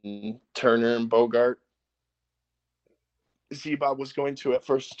and Turner and Bogart, Z-Bob was going to at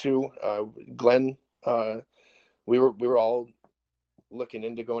first too. Glenn, uh, we were all looking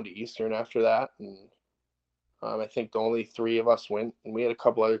into going to Eastern after that, and I think the only three of us went, and we had a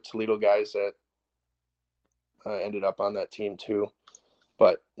couple other Toledo guys that ended up on that team too.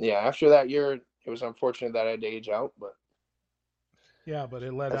 But yeah, after that year, it was unfortunate that I had to age out, but Yeah, but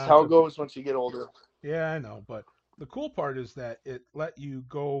it led that's on how it to. goes once you get older. Yeah, I know, but the cool part is that it let you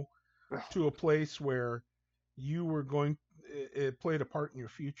go to a place where you were going. It played a part in your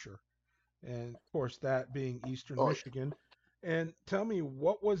future, and of course, that being Eastern Oh, Michigan. And tell me,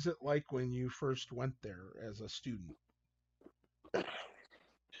 what was it like when you first went there as a student?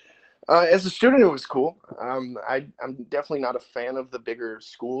 as a student, it was cool. I'm definitely not a fan of the bigger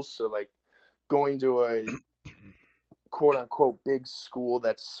schools, so like going to a quote unquote big school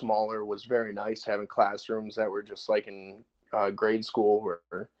that's smaller was very nice. Having classrooms that were just like in grade school where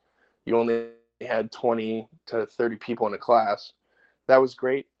you only had 20 to 30 people in a class. That was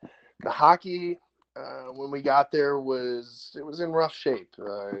great. The hockey, when we got there, was in rough shape.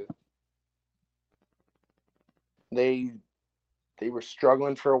 They they were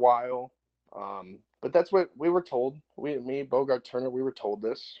struggling for a while, but that's what we were told. Me, Bogart, Turner, we were told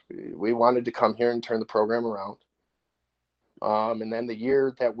this. We wanted to come here and turn the program around. And then the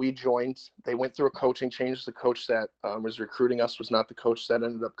year that we joined, they went through a coaching change. The coach that was recruiting us was not the coach that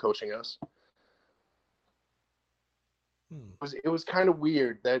ended up coaching us. Hmm. It was kind of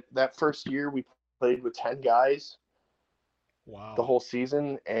weird that first year we played with 10 guys the Wow. whole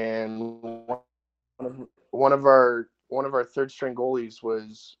season, and one of our third string goalies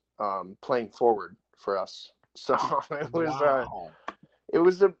was playing forward for us. So it was Wow.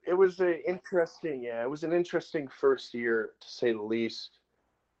 a interesting, yeah, it was an interesting first year to say the least.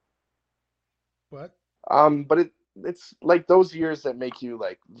 But But it's like those years that make you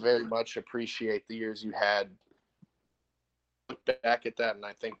like very much appreciate the years you had. Look back at that, and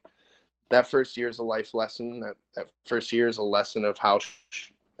I think that first year is a life lesson. That first year is a lesson of how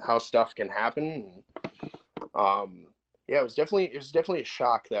stuff can happen. Yeah, it was definitely a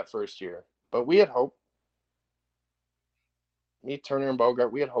shock that first year, but we had hope. Me, Turner, and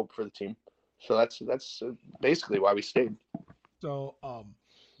Bogart, we had hope for the team. So that's basically why we stayed. so,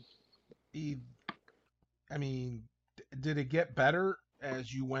 e- I mean, did it get better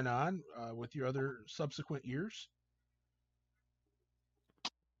as you went on with your other subsequent years?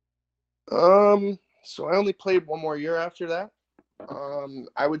 So I only played one more year after that.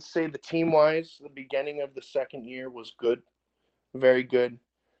 I would say the team wise, the beginning of the second year was good, very good.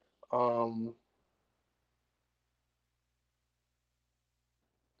 Um,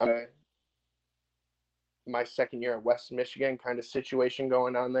 uh, my second year at West Michigan kind of situation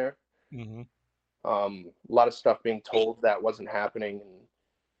going on there. Hmm. A lot of stuff being told that wasn't happening, and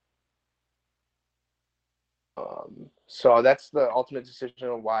so that's the ultimate decision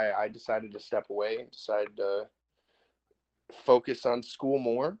on why I decided to step away and decided to focus on school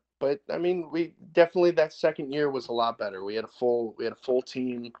more. But I mean, we definitely that second year was a lot better. We had a full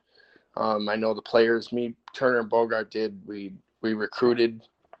team. I know the players, me, Turner, and Bogart did. We recruited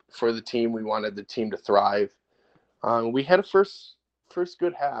for the team. We wanted the team to thrive. We had a first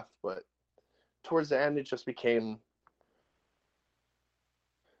good half, but towards the end, it just became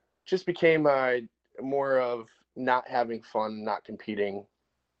more of not having fun, not competing,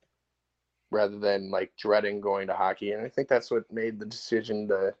 rather than like dreading going to hockey. And I think that's what made the decision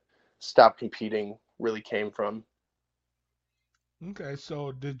to stop competing really came from. Okay,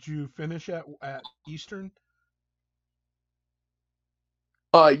 so did you finish at Eastern?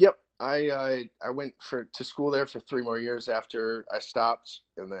 Yep. I went to school there for 3 more years after I stopped,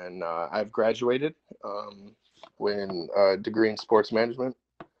 and then I've graduated with a degree in sports management.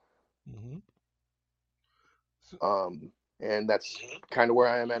 Hmm. So, And that's kind of where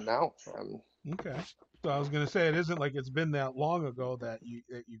I am at now. okay. So I was gonna say it isn't like it's been that long ago that you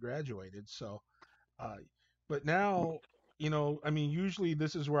graduated. So, uh, but now, I mean, usually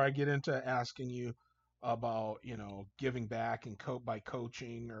this is where I get into asking you about, giving back and by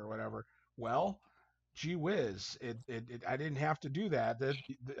coaching or whatever. Well, gee whiz, I didn't have to do that.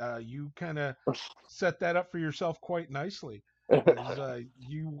 You kind of set that up for yourself quite nicely, as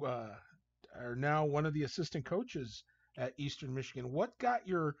you are now one of the assistant coaches at Eastern Michigan. What got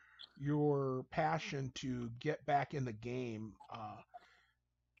your passion to get back in the game?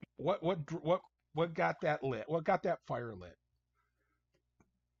 What got that lit? What got that fire lit?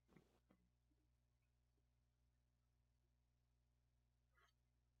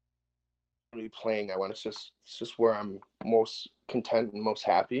 be playing. It's just where I'm most content and most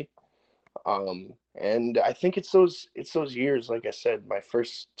happy. And I think it's those years, like I said, my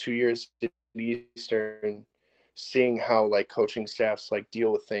first 2 years at Eastern, seeing how like coaching staffs like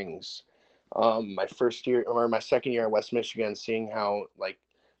deal with things. My first year or my second year at West Michigan, seeing how like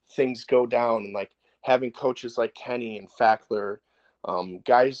things go down and like having coaches like Kenny and Fackler,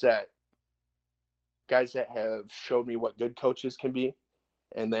 guys that have showed me what good coaches can be,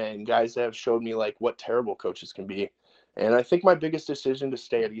 and then guys that have showed me like what terrible coaches can be. And I think my biggest decision to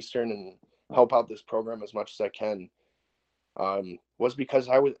stay at Eastern and help out this program as much as I can was because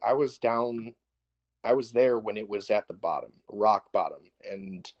I was down. I was there when it was at the bottom, rock bottom,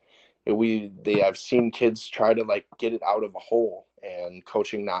 and I've seen kids try to like get it out of a hole, and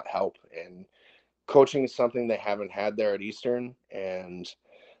coaching not help. And coaching is something they haven't had there at Eastern. And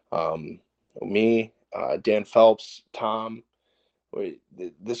um, me, Dan Phelps, Tom,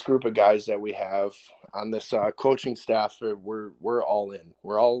 this group of guys that we have on this coaching staff, we're all in.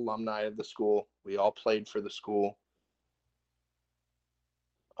 We're all alumni of the school. We all played for the school,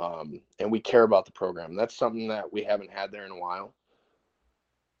 and we care about the program. That's something that we haven't had there in a while.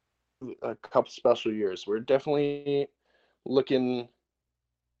 A couple special years. We're definitely looking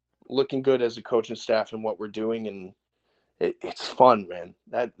good as a coaching staff and what we're doing, and it's fun, man.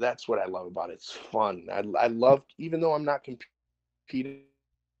 That's what I love about it. It's fun. I love, even though I'm not competing, I love coming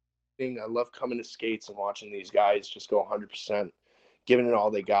to skates and watching these guys just go 100%, giving it all they got.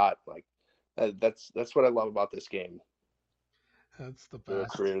 Like that's what I love about this game. That's the The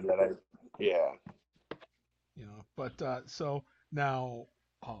best. career that yeah. But so now,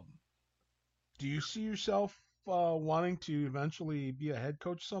 um, do you see yourself wanting to eventually be a head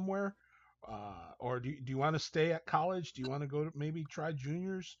coach somewhere, or do you want to stay at college? Do you want to go to maybe try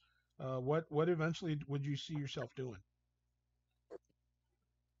juniors? What eventually would you see yourself doing?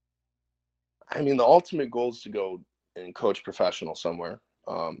 I mean, the ultimate goal is to go and coach professional somewhere.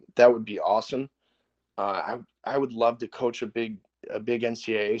 That would be awesome. I would love to coach a big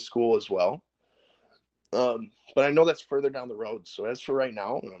NCAA school as well. But I know that's further down the road. So as for right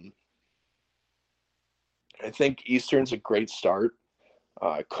now, I think Eastern's a great start.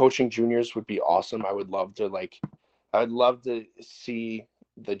 Coaching juniors would be awesome. I'd love to see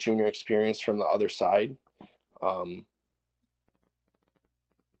the junior experience from the other side. Um,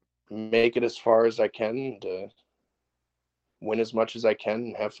 make it as far as I can to win as much as I can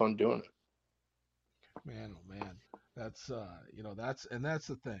and have fun doing it. Man, oh man, that's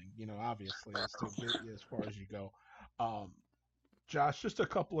the thing. Obviously, is to get you as far as you go. Um, Josh, just a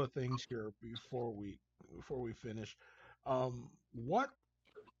couple of things here before we finish.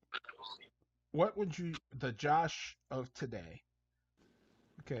 What would you the Josh of today?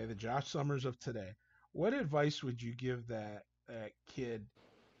 Okay, the Josh Summers of today. What advice would you give that kid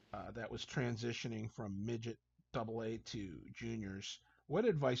that was transitioning from midget double A to juniors? What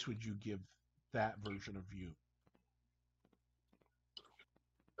advice would you give that version of you?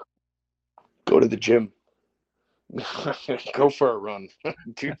 Go to the gym, go for a run,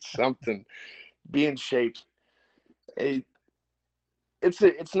 do something, be in shape. It,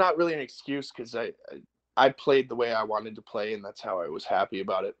 it's not really an excuse because I played the way I wanted to play, and that's how I was happy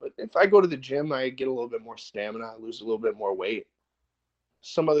about it. But if I go to the gym, I get a little bit more stamina, I lose a little bit more weight.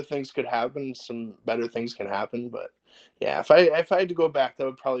 Some other things could happen, some better things can happen, but yeah, if I had to go back, that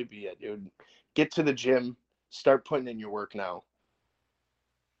would probably be it, dude. Get to the gym, start putting in your work now.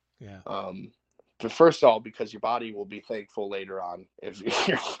 Yeah. Um, but first of all, because your body will be thankful later on if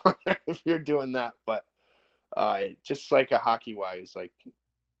you're if you're doing that. But just like a hockey wise, like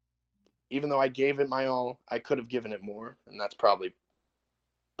even though I gave it my all, I could have given it more, and that's probably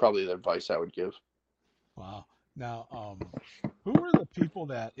the advice I would give. Wow. Now, who were the people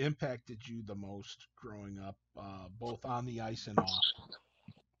that impacted you the most growing up, both on the ice and off?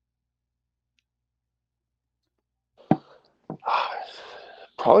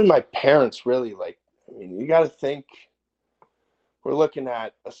 Probably my parents, really. Like, I mean, you got to think we're looking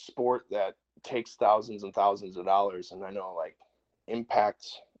at a sport that takes thousands and thousands of dollars, and I know like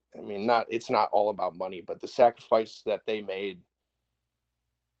impact. I mean, not it's not all about money, but the sacrifice that they made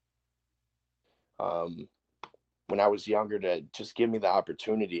um, when I was younger to just give me the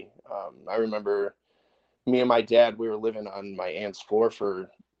opportunity. I remember me and my dad, we were living on my aunt's floor for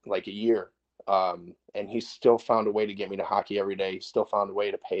like a year. And he still found a way to get me to hockey every day. He still found a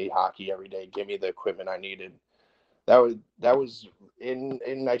way to pay hockey every day, give me the equipment I needed. That was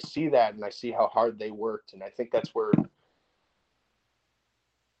and I see that and I see how hard they worked. And I think that's where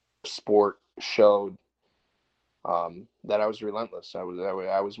sport showed that I was relentless. I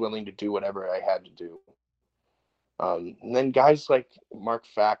was willing to do whatever I had to do. And then guys like Mark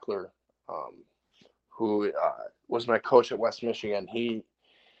Fackler, um, who was my coach at West Michigan.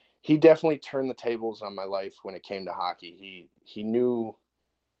 He definitely turned the tables on my life when it came to hockey. He knew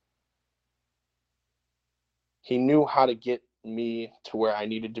how to get me to where I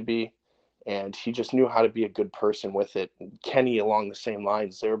needed to be, and he just knew how to be a good person with it. And Kenny along the same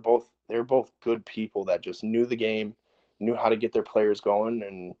lines. They were both good people that just knew the game, knew how to get their players going,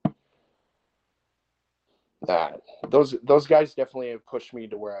 and that those guys definitely have pushed me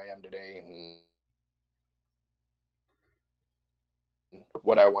to where I am today and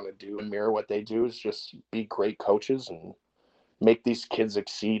what I want to do and mirror what they do is just be great coaches and make these kids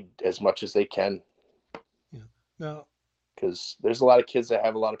exceed as much as they can Yeah. Now, because there's a lot of kids that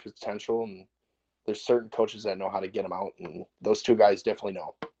have a lot of potential and there's certain coaches that know how to get them out and those two guys definitely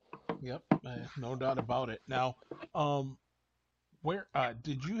know. yep, no doubt about it. Now, um, where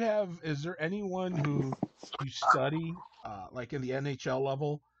did you have? Is there anyone who you study like in the NHL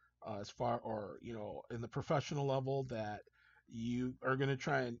level, as far or in the professional level that you are going to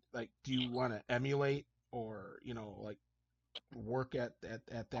try and like? Do you want to emulate or like work at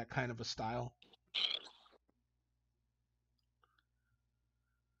that kind of a style?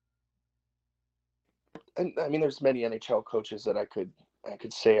 And I mean, there's many NHL coaches that I could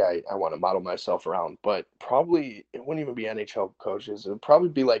say I want to model myself around, but probably it wouldn't even be NHL coaches. It would probably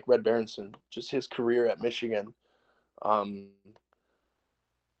be like Red Berenson, just his career at Michigan. Um,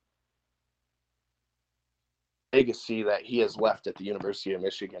 Legacy that he has left at the University of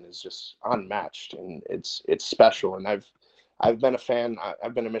Michigan is just unmatched, and it's special. And I've been a fan.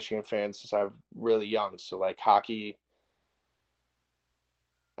 I've been a Michigan fan since I was really young. So like hockey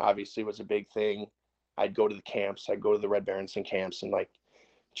obviously was a big thing. I'd go to the camps. I'd go to the Red Berenson camps, and like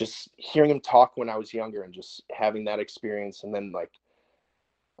just hearing him talk when I was younger, and just having that experience. And then like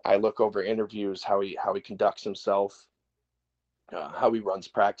I look over interviews, how he conducts himself, how he runs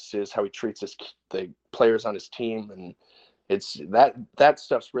practices, how he treats the players on his team, and it's that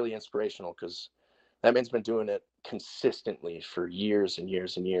stuff's really inspirational because that man's been doing it consistently for years and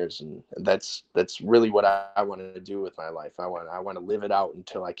years and years, and that's really what I want to do with my life. I want to live it out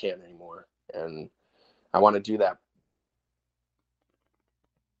until I can't anymore, and I want to do that.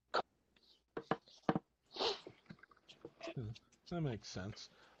 Yeah, that makes sense.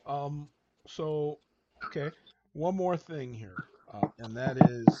 Um, so okay, one more thing here, and that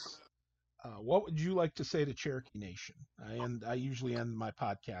is, what would you like to say to Cherokee Nation? I usually end my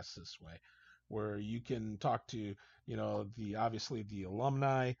podcast this way, where you can talk to the obviously the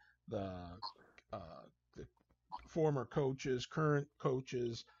alumni, the the former coaches, current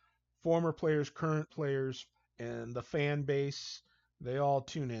coaches, former players, current players, and the fan base. They all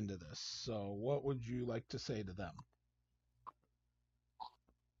tune into this. So, what would you like to say to them?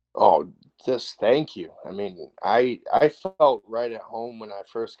 Oh, just thank you. I mean, I felt right at home when I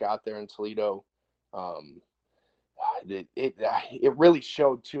first got there in Toledo. Um, it really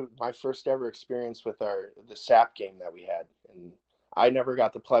showed too. My first ever experience with the SAP game that we had, and I never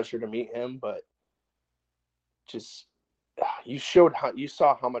got the pleasure to meet him, but just you saw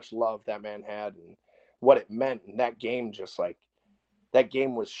how much love that man had and what it meant in that game. Just like that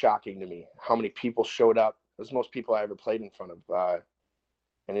game was shocking to me. How many people showed up? It was the most people I ever played in front of,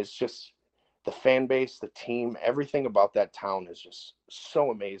 and it's just the fan base, the team, everything about that town is just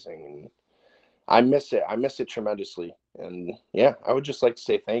so amazing. And I miss it. I miss it tremendously. And yeah, I would just like to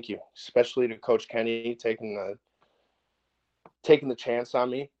say thank you, especially to Coach Kenny taking the chance on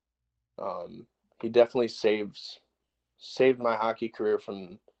me. He definitely saved my hockey career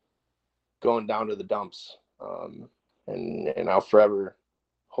from going down to the dumps. And I'll forever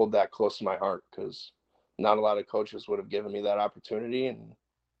hold that close to my heart because not a lot of coaches would have given me that opportunity, and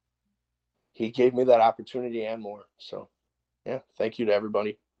he gave me that opportunity and more. So yeah, thank you to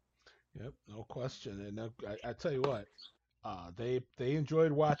everybody. Yep, no question. And I tell you what, they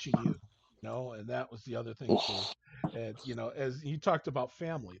enjoyed watching you, and that was the other thing too. And as you talked about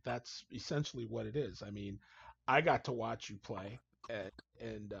family, that's essentially what it is. I mean, I got to watch you play,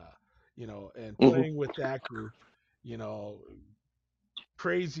 and Hmm. playing with that group, you know,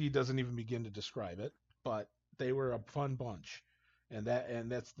 crazy doesn't even begin to describe it, but they were a fun bunch. And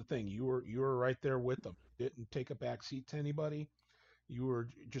that's the thing. You were right there with them. Didn't take a back seat to anybody. You were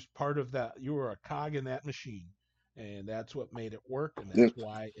just part of that. You were a cog in that machine, and that's what made it work, and that's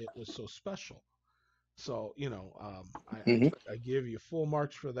why it was so special. So Hmm. I give you full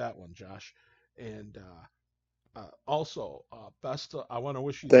marks for that one, Josh. And also, I want to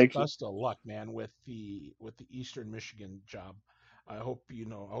wish you the Thank you. best of luck, man, with the Eastern Michigan job. I hope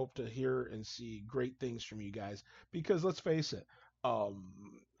to hear and see great things from you guys because let's face it,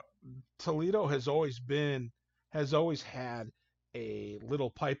 um, Toledo has always had a little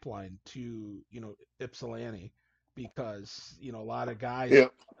pipeline to, Ypsilanti because, a lot of guys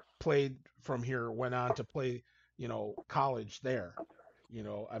Yeah. played from here, went on to play, college there.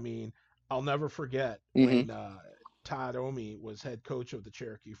 I mean, I'll never forget Hmm. when Todd Omi was head coach of the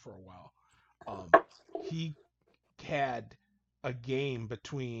Cherokee for a while. Um, he had a game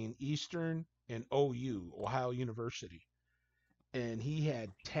between Eastern and OU, Ohio University, and he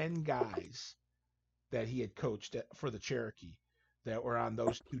had 10 guys that he had coached for the Cherokee that were on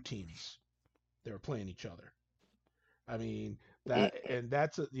those two teams. They were playing each other. I mean,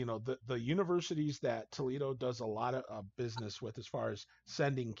 that's the universities that Toledo does a lot of business with as far as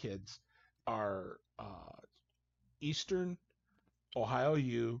sending kids are Eastern, Ohio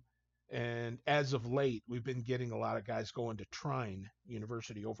U, and as of late, we've been getting a lot of guys going to Trine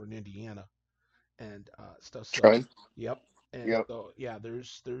University over in Indiana and stuff. So, Trying. yep. And Yep. so, yeah,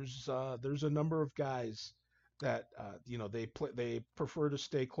 there's a number of guys that they prefer to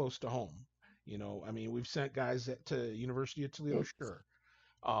stay close to home. I mean, we've sent guys to University of Toledo, sure.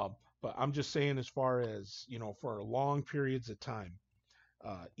 Um, but I'm just saying, as far as for long periods of time,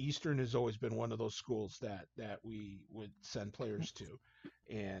 Eastern has always been one of those schools that we would send players to,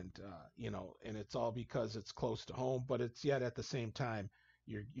 and and it's all because it's close to home, but it's yet at the same time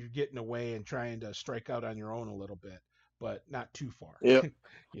you're getting away and trying to strike out on your own a little bit, but not too far, Yep.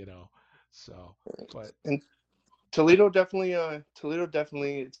 you know. So, but And Toledo definitely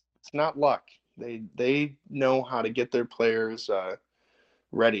it's not luck. They know how to get their players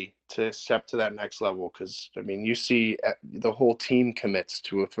ready to step to that next level because I mean you see the whole team commits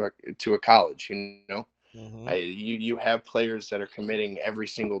to a college. hmm You have players that are committing every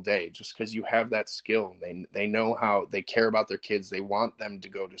single day just because you have that skill. They know how they care about their kids. They want them to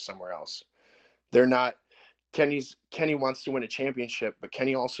go to somewhere else. They're not Kenny wants to win a championship, but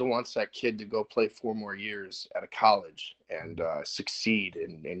Kenny also wants that kid to go play 4 more years at a college and succeed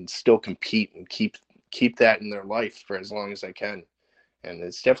and still compete and keep that in their life for as long as they can. And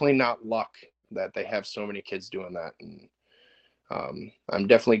it's definitely not luck that they have so many kids doing that. And I'm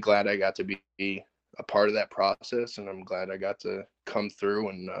definitely glad I got to be a part of that process, and I'm glad I got to come through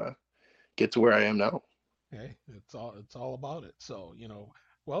and get to where I am now. hey, it's all about it. So,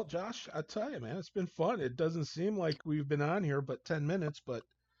 well, Josh, I tell you, man, it's been fun. It doesn't seem like we've been on here but 10 minutes, but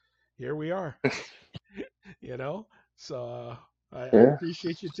here we are. you know. So I Yeah,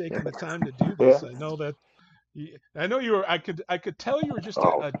 appreciate you taking the time to do yeah. this. I know that I know you were. I could tell you were just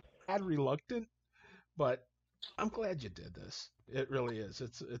Oh, a tad reluctant, but I'm glad you did this. It really is.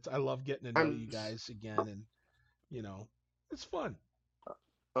 It's. I love getting to know I'm. you guys again, and you know, it's fun.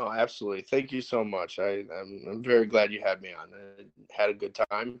 Oh, absolutely. Thank you so much. I'm very glad you had me on. I had a good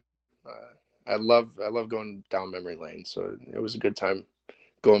time. I love going down memory lane. So it was a good time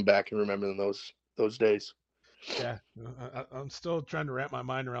going back and remembering those days. Yeah, I'm still trying to wrap my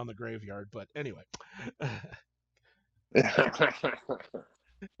mind around the graveyard, but anyway.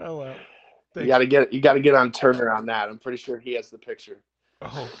 Oh well. Thanks. You got to get on Turner on that. I'm pretty sure he has the picture.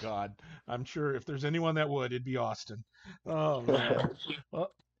 Oh God, I'm sure if there's anyone that would, it'd be Austin. Oh man.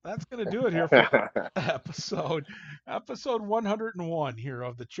 Well, that's gonna do it here for episode episode 101 here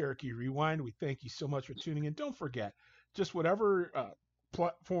of the Cherokee Rewind. We thank you so much for tuning in. Don't forget, just whatever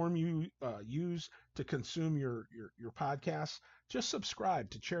platform you use to consume your podcasts, just subscribe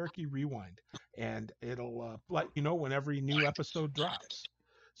to Cherokee Rewind, and it'll let you know when every new episode drops.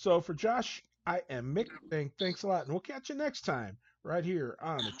 So for Josh, I am Mick. Thanks a lot, and we'll catch you next time right here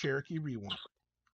on the Cherokee Rewind.